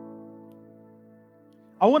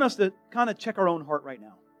 I want us to kind of check our own heart right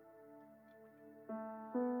now.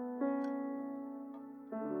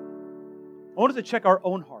 I want us to check our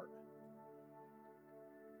own heart.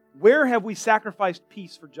 Where have we sacrificed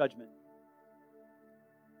peace for judgment?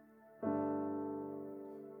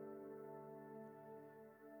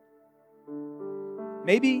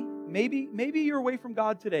 Maybe you're away from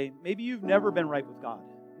God today. Maybe you've never been right with God.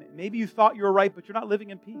 Maybe you thought you were right, but you're not living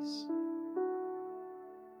in peace.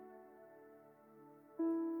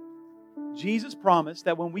 Jesus promised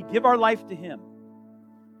that when we give our life to Him,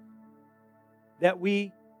 that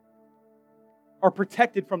we are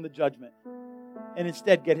protected from the judgment and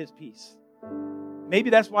instead get His peace. Maybe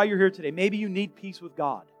that's why you're here today. Maybe you need peace with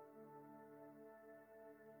God.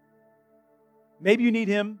 Maybe you need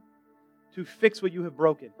Him to fix what you have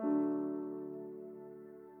broken.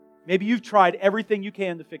 Maybe you've tried everything you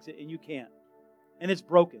can to fix it and you can't. And it's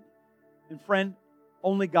broken. And friend,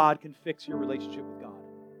 only God can fix your relationship with God.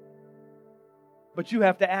 But you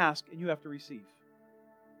have to ask and you have to receive.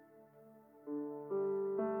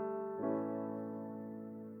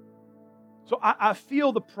 So I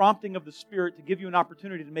feel the prompting of the Spirit to give you an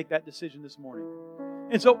opportunity to make that decision this morning.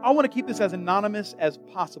 And so I want to keep this as anonymous as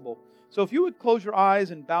possible. So if you would close your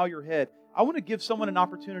eyes and bow your head, I want to give someone an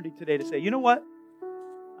opportunity today to say, you know what?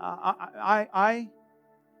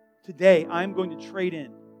 Today I'm going to trade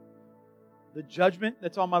in the judgment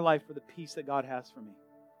that's on my life for the peace that God has for me.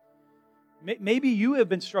 Maybe you have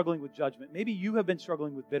been struggling with judgment. Maybe you have been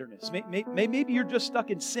struggling with bitterness. Maybe you're just stuck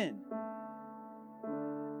in sin.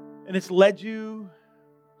 And it's led you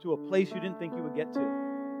to a place you didn't think you would get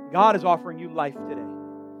to. God is offering you life today.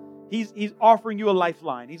 He's offering you a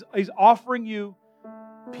lifeline. He's offering you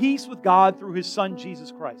peace with God through His Son,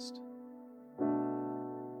 Jesus Christ.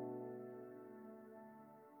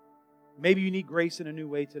 Maybe you need grace in a new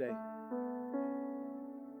way today.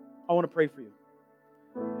 I want to pray for you.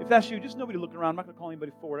 If that's you, just nobody looking around. I'm not going to call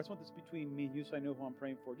anybody forward. I just want this between me and you so I know who I'm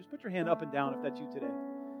praying for. Just put your hand up and down if that's you today.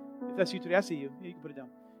 If that's you today, I see you. Yeah, you can put it down.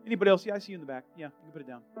 Anybody else? Yeah, I see you in the back. Yeah, you can put it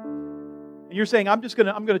down. And you're saying, I'm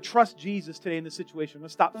going to trust Jesus today in this situation. I'm going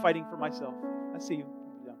to stop fighting for myself. I see you.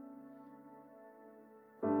 Put it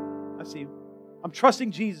down. I see you. I'm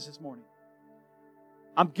trusting Jesus this morning.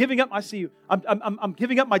 I'm giving up, I see you. I'm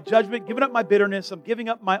giving up my judgment, giving up my bitterness. I'm giving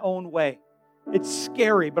up my own way. It's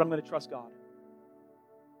scary, but I'm going to trust God.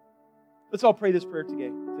 Let's all pray this prayer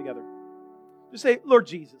together. Just say, Lord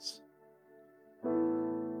Jesus,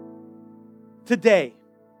 today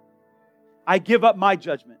I give up my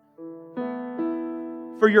judgment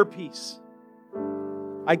for your peace.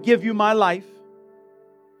 I give you my life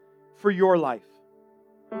for your life.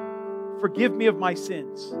 Forgive me of my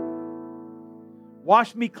sins.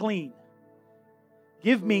 Wash me clean.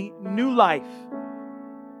 Give me new life,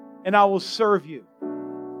 and I will serve you.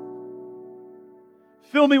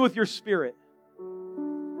 Fill me with your Spirit,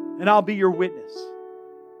 and I'll be your witness.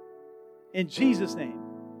 In Jesus' name,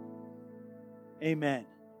 amen.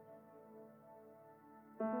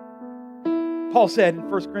 Paul said in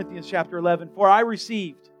 1 Corinthians chapter 11, "For I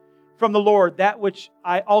received from the Lord that which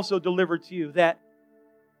I also delivered to you, that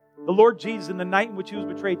the Lord Jesus, in the night in which He was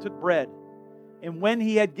betrayed, took bread. And when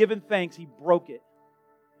He had given thanks, He broke it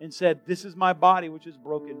and said, 'This is my body which is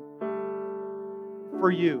broken for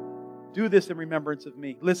you. Do this in remembrance of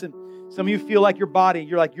me.'" Listen, some of you feel like your body,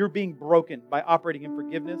 you're being broken by operating in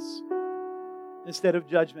forgiveness instead of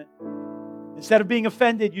judgment. Instead of being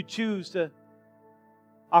offended, you choose to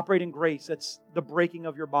operate in grace. That's the breaking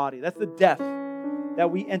of your body. That's the death that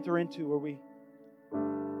we enter into, where we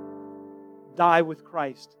die with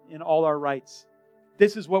Christ in all our rights.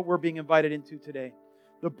 This is what we're being invited into today.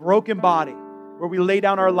 The broken body, where we lay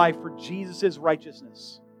down our life for Jesus'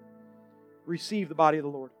 righteousness. Receive the body of the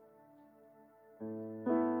Lord.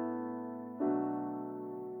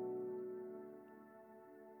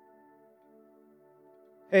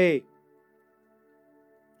 Hey.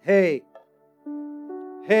 Hey.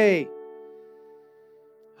 Hey.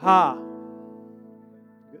 Ha.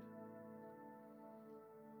 Good.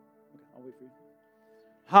 Okay, I'll wait for you.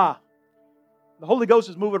 Ha. The Holy Ghost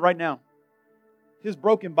is moving right now. His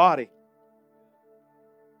broken body.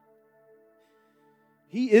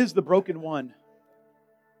 He is the broken one.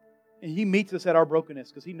 And He meets us at our brokenness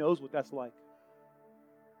because He knows what that's like.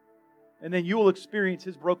 And then you will experience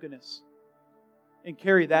His brokenness and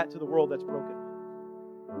carry that to the world that's broken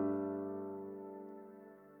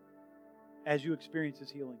as you experience His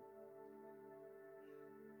healing.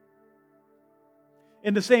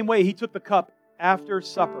 In the same way, He took the cup after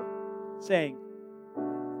supper, saying,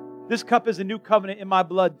 "This cup is a new covenant in my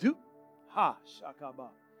blood. Come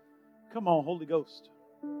on, Holy Ghost.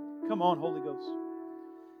 Come on, Holy Ghost.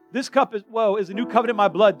 This cup is a new covenant in my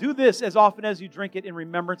blood. Do this as often as you drink it in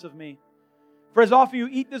remembrance of me. For as often you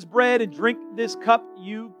eat this bread and drink this cup,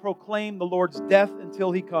 you proclaim the Lord's death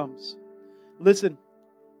until He comes." Listen,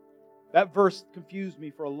 that verse confused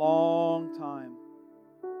me for a long time.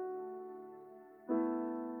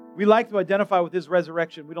 We like to identify with His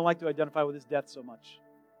resurrection. We don't like to identify with His death so much.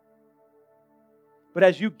 But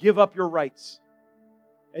as you give up your rights,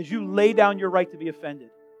 as you lay down your right to be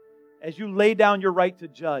offended, as you lay down your right to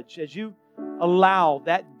judge, as you allow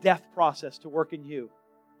that death process to work in you,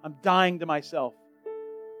 I'm dying to myself.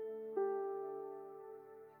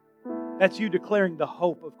 That's you declaring the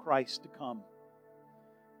hope of Christ to come.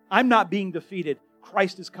 I'm not being defeated.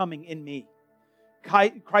 Christ is coming in me.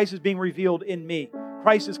 Christ is being revealed in me.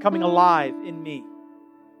 Christ is coming alive in me.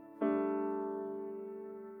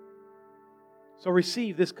 So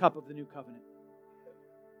receive this cup of the new covenant.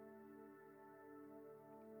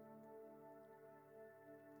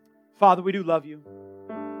 Father, we do love You.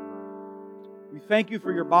 We thank You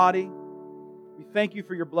for Your body. We thank You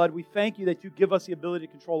for Your blood. We thank You that You give us the ability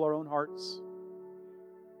to control our own hearts.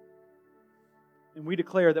 And we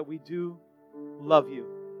declare that we do love You.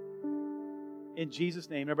 In Jesus'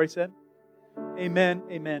 name. Everybody said? Amen.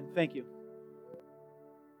 Amen. Thank you.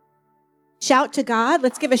 Shout to God.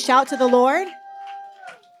 Let's give a shout to the Lord.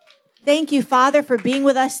 Thank You, Father, for being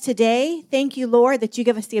with us today. Thank You, Lord, that You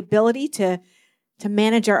give us the ability to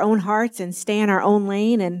manage our own hearts and stay in our own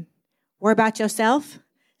lane and worry about yourself.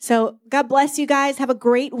 So God bless you guys. Have a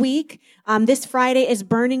great week. This Friday is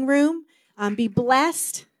Burning Room. Be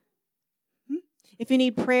blessed. If you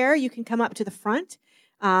need prayer, you can come up to the front.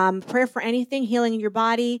 Prayer for anything, healing in your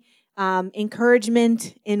body,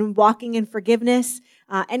 encouragement in walking in forgiveness.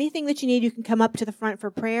 Anything that you need, you can come up to the front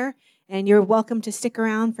for prayer. And you're welcome to stick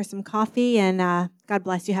around for some coffee. And God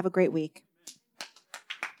bless you. Have a great week.